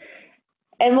updates.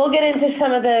 And we'll get into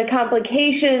some of the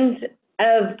complications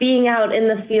of being out in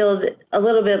the field a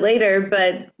little bit later,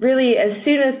 but really as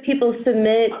soon as people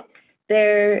submit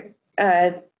their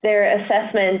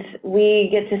assessments, we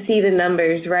get to see the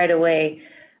numbers right away.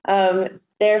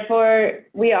 Therefore,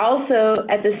 we also,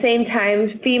 at the same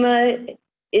time, FEMA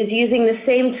is using the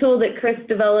same tool that Chris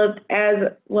developed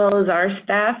as well as our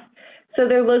staff. So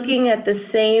they're looking at the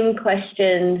same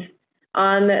questions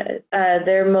on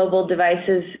their mobile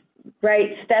devices, right,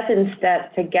 step in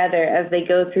step together as they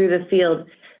go through the field,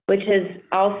 which has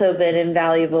also been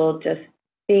invaluable, just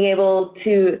being able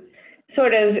to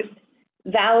sort of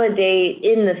validate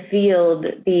in the field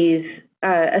these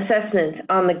assessments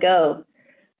on the go.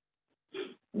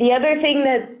 The other thing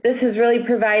that this has really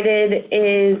provided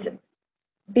is,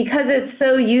 because it's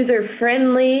so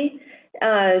user-friendly,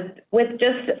 with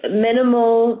just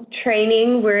minimal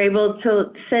training, we're able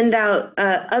to send out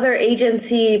other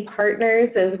agency partners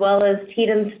as well as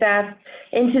TDEM staff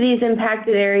into these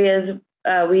impacted areas.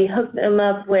 We hook them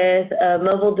up with a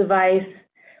mobile device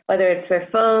whether it's their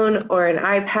phone or an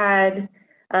iPad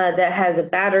that has a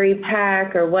battery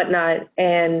pack or whatnot,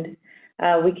 and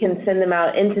we can send them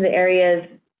out into the areas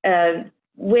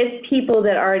with people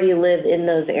that already live in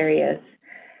those areas.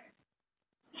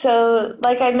 So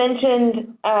like I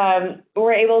mentioned,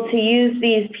 we're able to use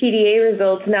these PDA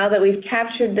results now that we've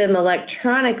captured them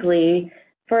electronically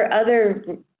for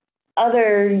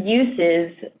other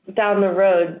uses down the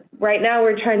road. Right now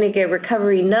we're trying to get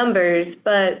recovery numbers,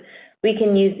 but we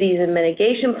can use these in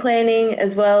mitigation planning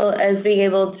as well as being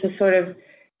able to sort of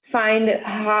find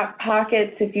hot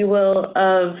pockets, if you will,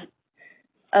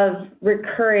 of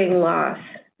recurring loss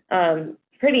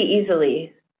pretty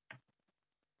easily.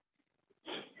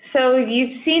 So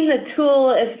you've seen the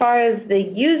tool as far as the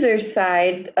user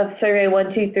side of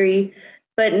Survey123,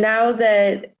 but now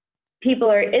that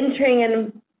people are entering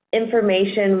in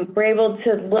information, we're able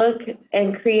to look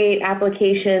and create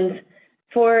applications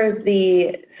for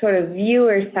the sort of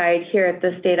viewer side here at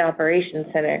the State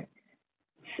Operations Center.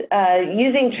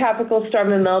 Using Tropical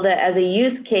Storm Imelda as a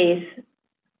use case,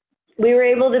 we were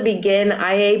able to begin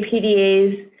IA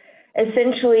PDAs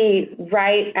essentially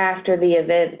right after the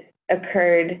event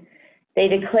occurred. They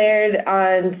declared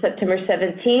on September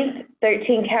 17th,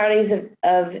 13 counties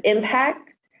of impact.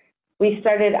 We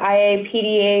started IA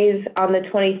PDAs on the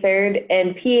 23rd,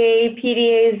 and PA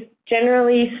PDAs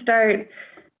generally start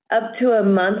up to a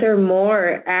month or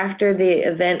more after the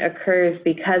event occurs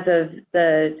because of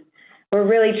we're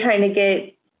really trying to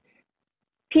get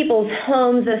people's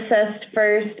homes assessed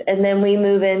first, and then we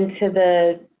move into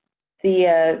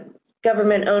the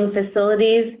government-owned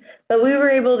facilities. But we were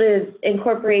able to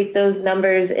incorporate those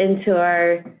numbers into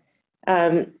our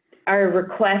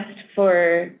request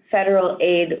for federal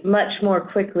aid much more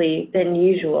quickly than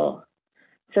usual.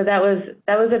 So that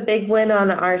was a big win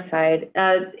on our side.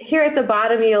 Here at the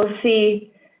bottom, you'll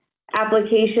see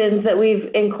applications that we've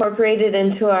incorporated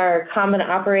into our common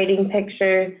operating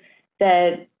picture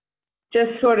that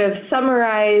just sort of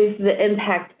summarize the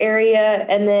impact area.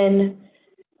 And then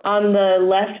on the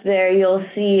left there, you'll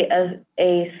see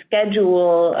a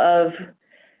schedule of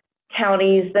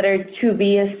counties that are to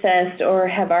be assessed or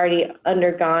have already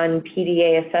undergone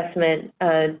PDA assessment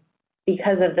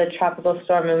because of the Tropical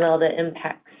Storm Imelda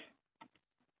impacts.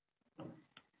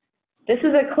 This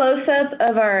is a close-up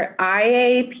of our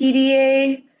IA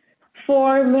PDA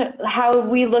form, how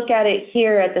we look at it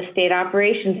here at the State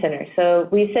Operations Center. So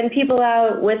we send people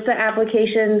out with the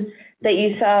application that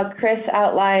you saw Chris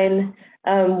outline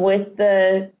with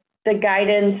the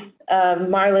guidance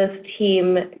Marla's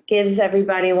team gives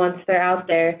everybody once they're out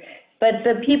there. But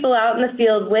the people out in the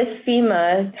field with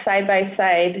FEMA side by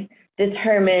side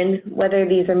determine whether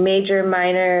these are major,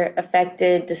 minor,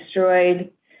 affected,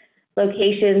 destroyed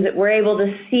locations. We're able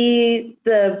to see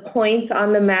the points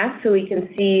on the map so we can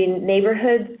see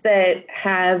neighborhoods that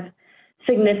have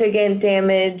significant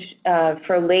damage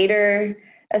for later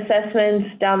assessments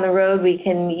down the road. We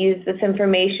can use this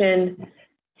information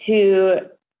to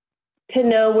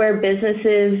know where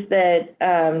businesses that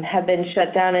have been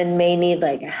shut down and may need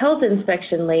like a health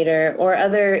inspection later, or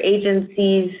other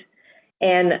agencies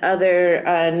and other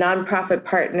nonprofit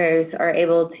partners are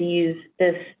able to use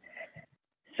this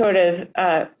sort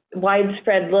of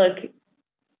widespread look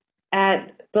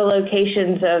at the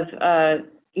locations of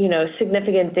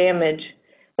significant damage.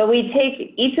 But we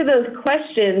take each of those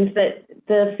questions that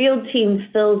the field team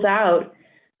fills out,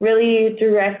 really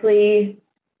directly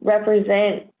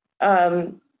represent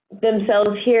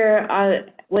themselves here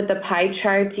with the pie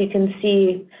charts. You can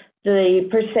see the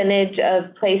percentage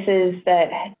of places that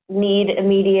need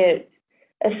immediate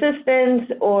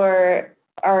assistance or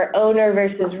are owner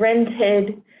versus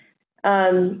rented.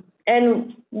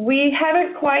 And we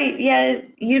haven't quite yet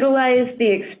utilized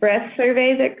the express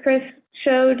survey that Chris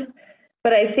showed,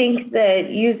 but I think that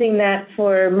using that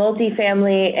for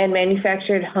multifamily and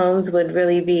manufactured homes would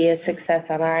really be a success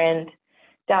on our end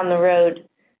down the road.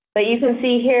 But you can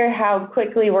see here how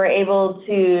quickly we're able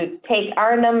to take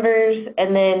our numbers,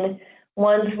 and then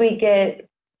once we get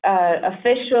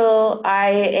official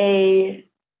IA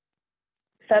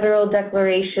federal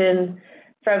declaration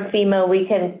from FEMA, we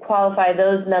can qualify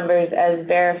those numbers as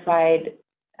verified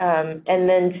and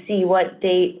then see what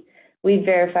date we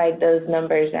verified those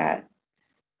numbers at.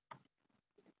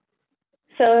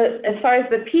 So as far as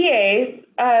the PA,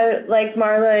 like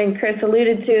Marla and Chris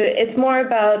alluded to, it's more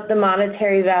about the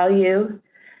monetary value.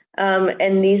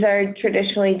 And these are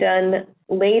traditionally done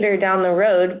later down the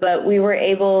road, but we were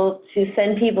able to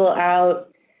send people out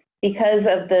because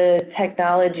of the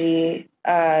technology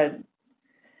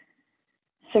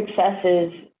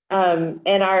successes.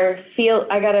 And our field,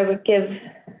 I gotta give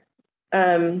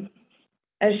a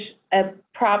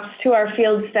props to our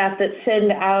field staff that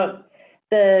send out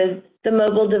the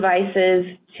mobile devices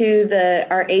to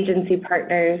our agency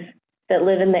partners that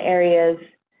live in the areas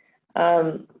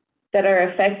that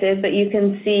are affected. But you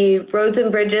can see roads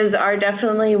and bridges are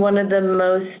definitely one of the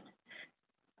most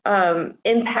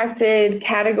impacted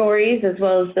categories, as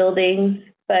well as buildings,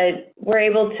 but we're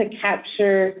able to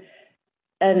capture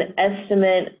an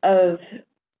estimate of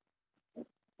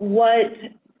what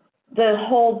the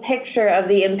whole picture of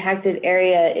the impacted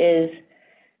area is,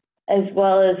 as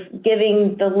well as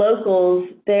giving the locals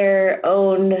their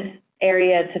own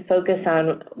area to focus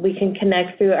on. We can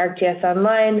connect through ArcGIS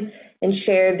Online and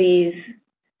share these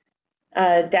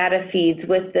data feeds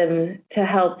with them to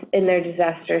help in their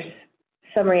disaster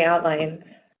summary outlines.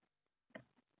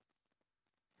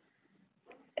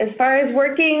 As far as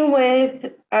working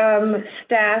with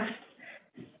staff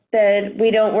that we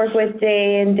don't work with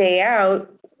day in, day out,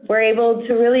 we're able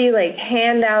to really like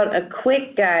hand out a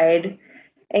quick guide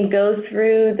and go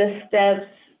through the steps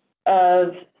of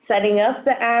setting up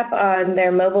the app on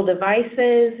their mobile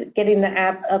devices, getting the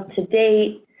app up to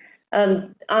date.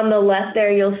 On the left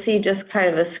there, you'll see just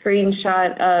kind of a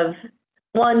screenshot of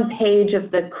one page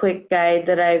of the quick guide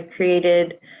that I've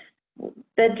created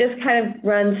that just kind of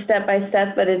runs step by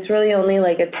step, but it's really only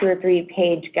like a 2 or 3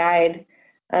 page guide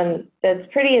that's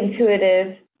pretty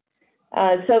intuitive.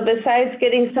 So besides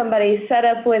getting somebody set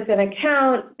up with an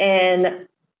account and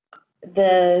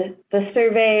the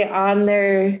survey on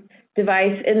their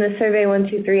device in the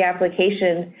Survey123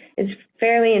 application, it's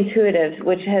fairly intuitive,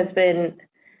 which has been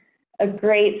a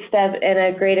great step and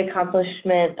a great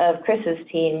accomplishment of Chris's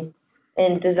team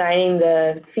in designing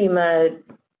the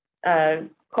FEMA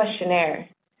questionnaire.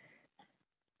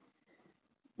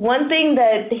 One thing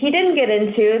that he didn't get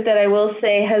into that I will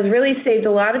say has really saved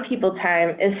a lot of people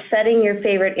time is setting your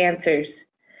favorite answers.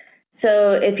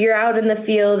 So if you're out in the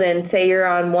field and say you're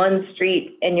on one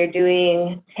street and you're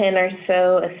doing 10 or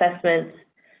so assessments,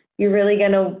 you're really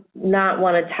going to not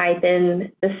want to type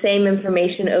in the same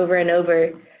information over and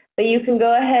over. But you can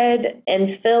go ahead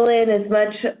and fill in as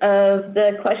much of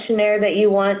the questionnaire that you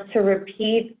want to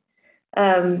repeat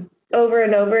over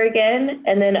and over again.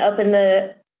 And then up in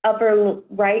the upper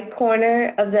right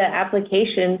corner of the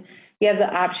application, you have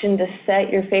the option to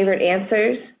set your favorite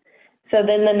answers. So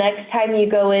then the next time you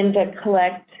go in to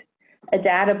collect a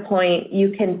data point,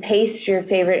 you can paste your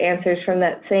favorite answers from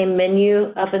that same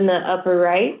menu up in the upper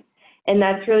right. And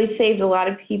that's really saved a lot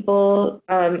of people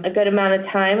a good amount of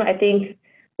time. I think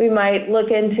we might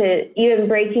look into even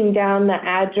breaking down the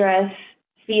address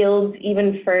fields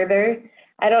even further.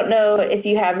 I don't know if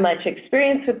you have much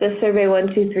experience with the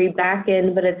Survey123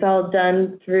 backend, but it's all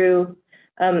done through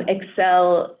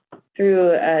Excel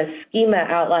through a schema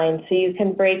outline. So you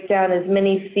can break down as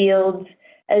many fields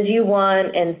as you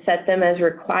want and set them as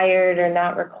required or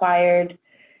not required.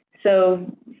 So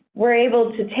we're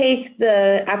able to take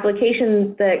the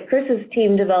application that Chris's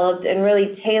team developed and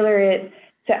really tailor it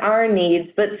to our needs,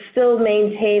 but still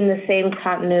maintain the same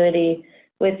continuity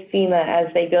with FEMA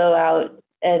as they go out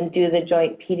and do the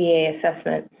joint PDA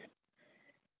assessments.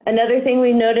 Another thing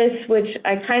we noticed, which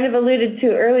I kind of alluded to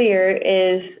earlier,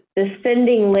 is the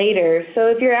sending later. So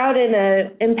if you're out in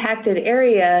an impacted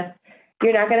area,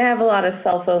 you're not going to have a lot of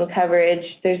cell phone coverage.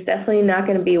 There's definitely not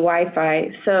going to be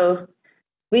Wi-Fi. So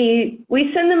we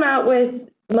send them out with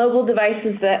mobile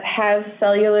devices that have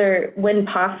cellular when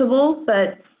possible,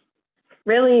 but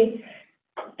really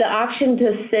the option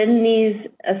to send these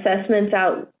assessments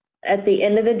out at the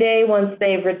end of the day, once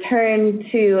they've returned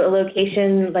to a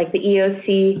location like the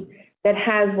EOC that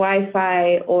has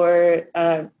Wi-Fi or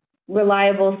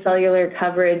reliable cellular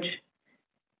coverage,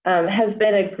 has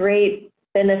been a great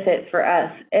benefit for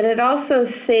us. And it also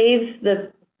saves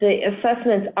the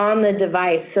assessments on the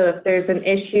device. So if there's an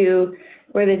issue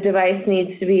where the device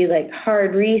needs to be like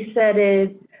hard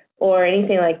resetted or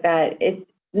anything like that,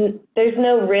 there's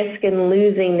no risk in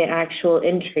losing the actual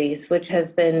entries, which has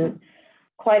been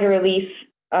quite a relief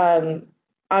on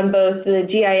both the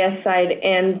GIS side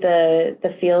and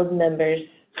the field members'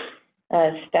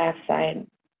 staff side.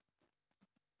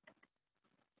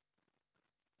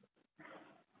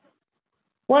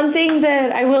 One thing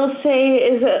that I will say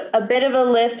is a bit of a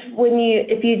lift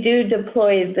if you do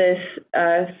deploy this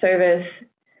service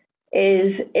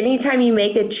is anytime you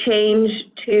make a change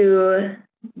to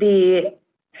the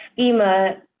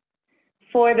schema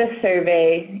for the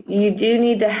survey, you do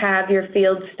need to have your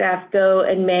field staff go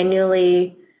and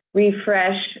manually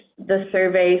refresh the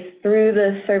survey through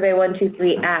the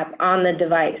Survey123 app on the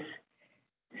device.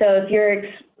 So if you're,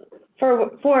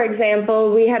 for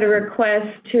example, we had a request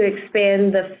to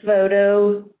expand the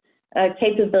photo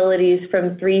capabilities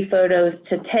from 3 photos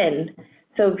to 10.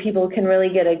 so people can really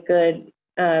get a good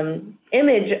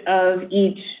image of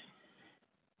each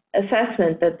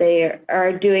assessment that they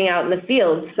are doing out in the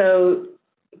field. So,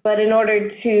 but in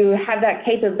order to have that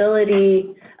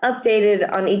capability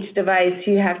updated on each device,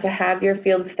 you have to have your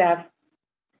field staff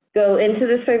go into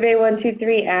the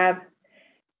Survey123 app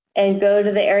and go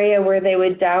to the area where they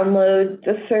would download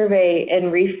the survey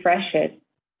and refresh it.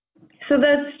 So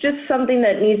that's just something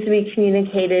that needs to be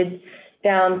communicated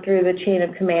down through the chain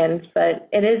of commands, but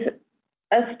it is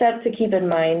a step to keep in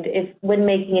mind when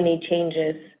making any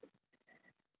changes.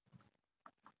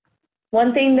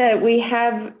 One thing that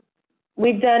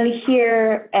we've done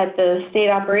here at the State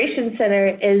Operations Center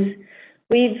is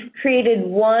we've created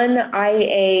one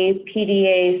IA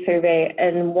PDA survey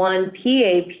and one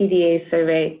PA PDA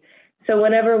survey. So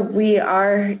whenever we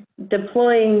are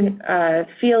deploying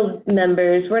field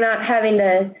members, we're not having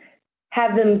to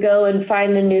have them go and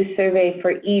find a new survey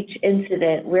for each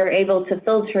incident. We're able to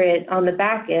filter it on the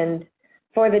back end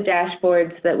for the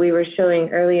dashboards that we were showing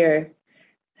earlier.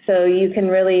 So you can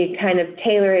really kind of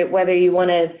tailor it, whether you want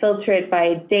to filter it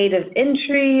by date of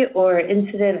entry or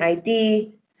incident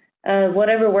ID,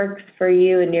 whatever works for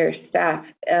you and your staff.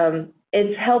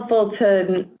 It's helpful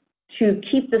to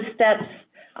keep the steps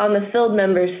on the field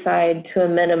member's side to a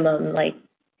minimum, like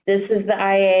this is the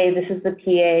IA, this is the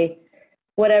PA,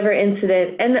 whatever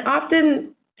incident. And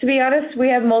often, to be honest, we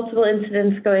have multiple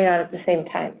incidents going on at the same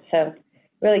time. So it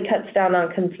really cuts down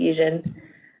on confusion.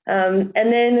 And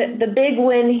then the big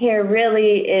win here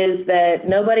really is that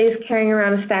nobody's carrying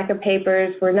around a stack of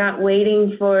papers. We're not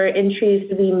waiting for entries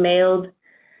to be mailed.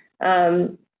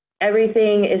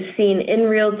 Everything is seen in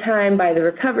real time by the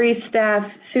recovery staff,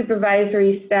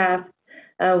 supervisory staff.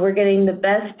 We're getting the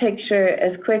best picture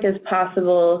as quick as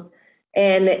possible.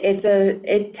 And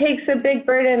it takes a big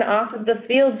burden off of the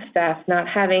field staff, not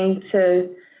having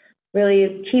to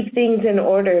really keep things in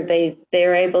order.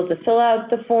 They're able to fill out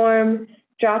the form,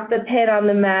 drop the pin on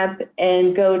the map,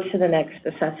 and go to the next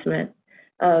assessment.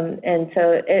 And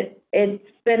so it's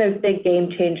been a big game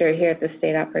changer here at the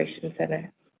State Operations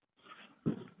Center.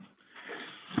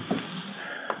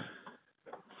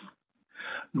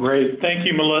 Great. Thank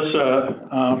you, Melissa,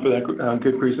 for that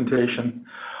good presentation.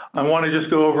 I want to just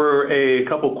go over a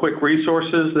couple quick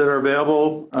resources that are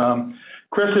available.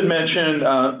 Chris had mentioned,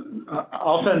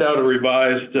 I'll send out a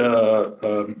revised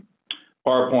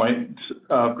PowerPoint.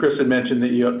 Chris had mentioned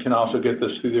that you can also get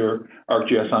this through your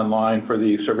ArcGIS Online for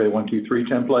the Survey123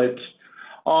 templates.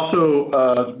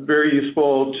 Also, very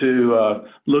useful to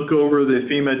look over the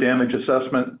FEMA Damage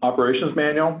Assessment Operations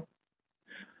Manual.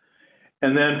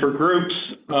 And then for groups,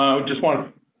 just want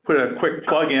to put a quick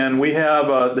plug in. We have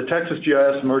the Texas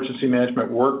GIS Emergency Management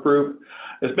Work Group.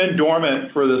 It's been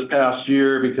dormant for this past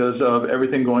year because of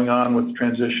everything going on with the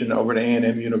transition over to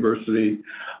A&M University.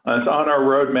 It's on our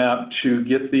roadmap to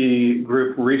get the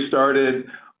group restarted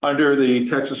under the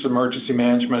Texas Emergency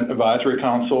Management Advisory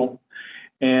Council.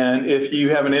 And if you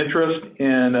have an interest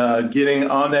in getting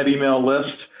on that email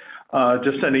list,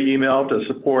 just send an email to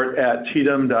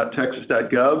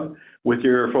support@tdem.texas.gov with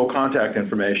your full contact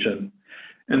information.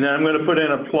 And then I'm going to put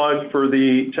in a plug for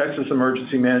the Texas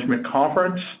Emergency Management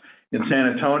Conference in San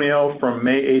Antonio from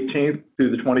May 18th through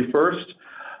the 21st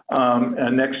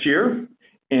next year.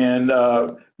 And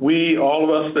all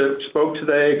of us that spoke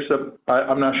today, except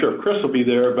I'm not sure if Chris will be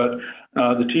there, but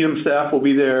the TDEM staff will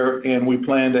be there, and we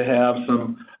plan to have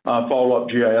some follow-up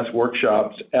GIS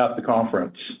workshops at the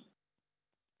conference.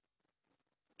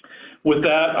 With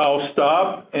that, I'll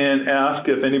stop and ask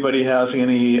if anybody has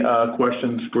any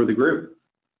questions for the group.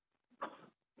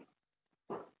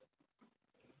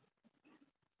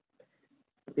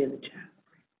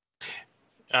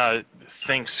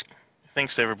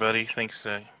 Thanks everybody. Thanks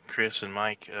Chris and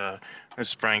Mike. This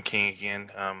is Brian King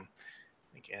again. I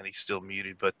think Andy's still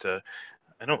muted, but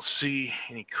I don't see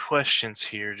any questions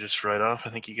here just right off.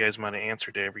 I think you guys might have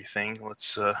answered everything.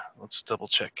 Let's double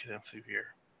check through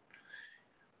here.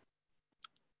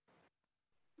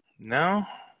 No,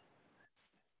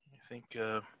 I think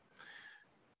don't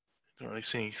really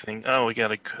see anything. Oh, we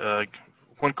got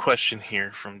one question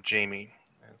here from Jamie.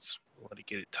 Let's let it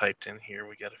get it typed in here.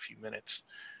 We got a few minutes.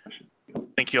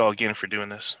 Thank you all again for doing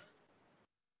this.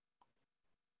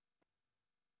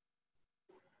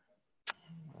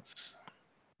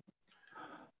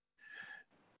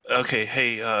 Okay,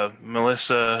 hey,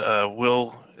 Melissa,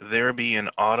 will there be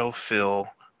an autofill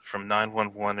from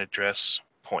 911 address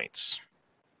points?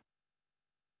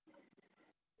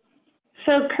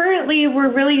 So currently,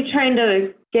 we're really trying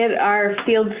to get our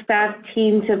field staff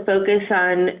team to focus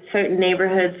on certain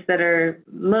neighborhoods that are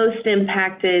most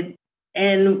impacted,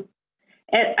 and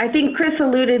I think Chris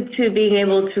alluded to being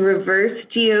able to reverse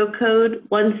geocode.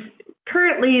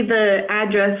 Currently the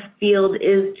address field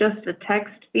is just a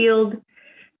text field,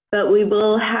 but we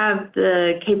will have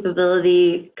the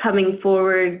capability coming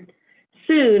forward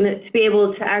soon to be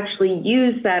able to actually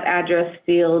use that address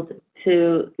field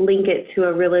to link it to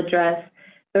a real address.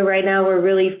 But right now we're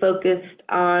really focused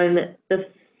on the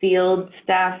field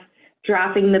staff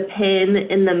dropping the pin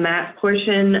in the map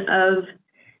portion of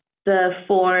the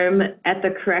form at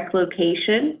the correct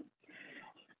location.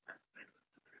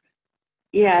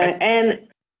 Yeah, and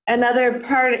another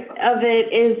part of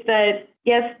it is that,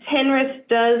 yes, TNRIS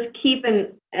does keep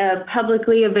a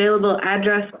publicly available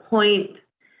address point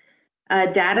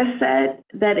data set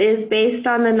that is based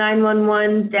on the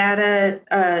 911 data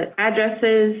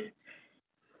addresses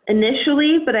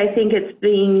initially, but I think it's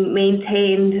being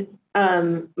maintained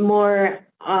more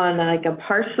on like a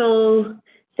parcel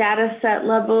data set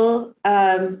level,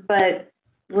 but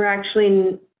we're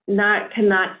actually not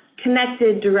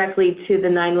connected directly to the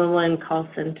 911 call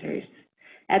centers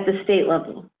at the state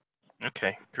level.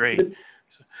 Okay, great.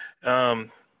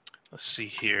 Let's see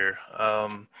here.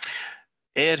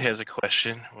 Ed has a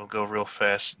question. We'll go real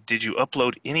fast. Did you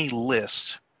upload any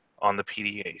lists on the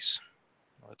PDAs,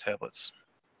 on the tablets?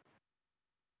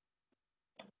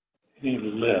 Any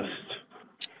list?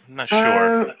 I'm not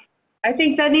sure. I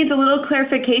think that needs a little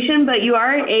clarification, but you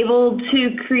are able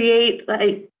to create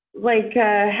like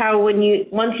how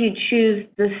once you choose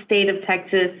the state of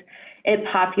Texas, it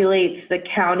populates the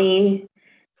county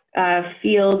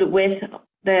field with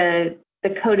the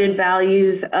coded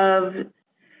values of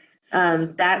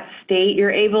that state.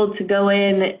 You're able to go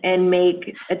in and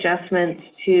make adjustments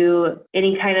to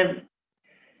any kind of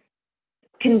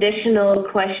conditional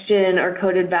question or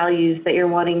coded values that you're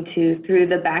wanting to through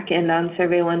the back end on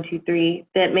Survey123.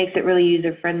 That makes it really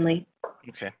user friendly.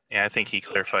 Okay. Yeah, I think he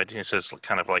clarified. He says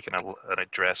kind of like an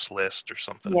address list or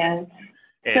something. Yeah.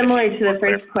 And similar to the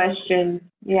first question.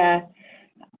 Yeah.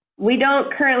 We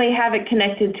don't currently have it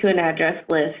connected to an address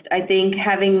list. I think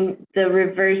having the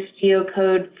reverse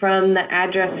geocode from the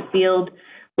address field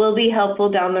will be helpful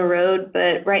down the road,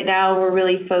 but right now we're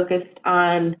really focused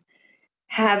on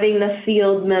having the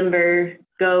field member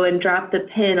go and drop the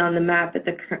pin on the map at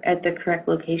the correct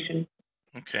location.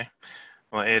 Okay.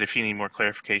 Well, Ed, if you need more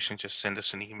clarification, just send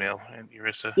us an email at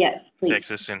URISA, yes, please.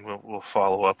 Texas, and we'll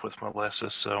follow up with Melissa.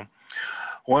 So,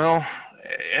 well,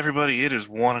 everybody, it is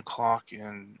 1 o'clock,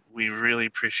 and we really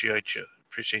appreciate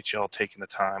y'all taking the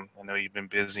time. I know you've been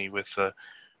busy with the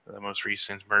most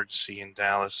recent emergency in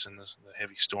Dallas and the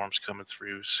heavy storms coming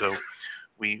through. So,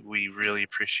 we really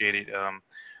appreciate it.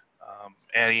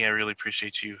 Addie, I really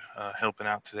appreciate you helping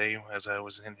out today as I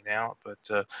was in and out,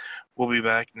 but we'll be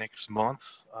back next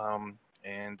month,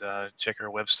 and check our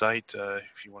website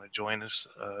if you want to join us,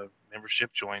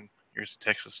 membership, join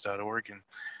urisatexas.org and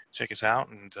check us out,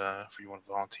 and if you want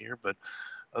to volunteer. But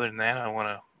other than that, I want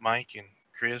to, Mike and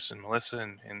Chris and Melissa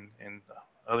and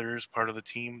others part of the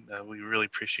team, we really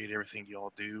appreciate everything you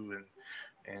all do,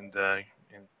 and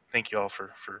thank you all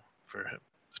for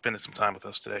spending some time with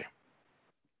us today.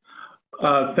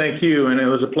 Thank you, and it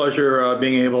was a pleasure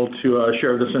being able to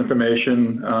share this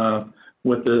information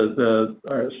with the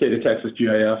State of Texas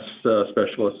GIS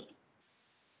specialist.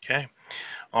 Okay.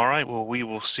 All right. Well, we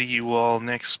will see you all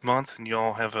next month, and you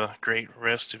all have a great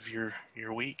rest of your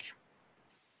week.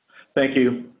 Thank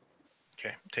you.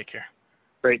 Okay. Take care.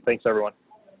 Great. Thanks, everyone.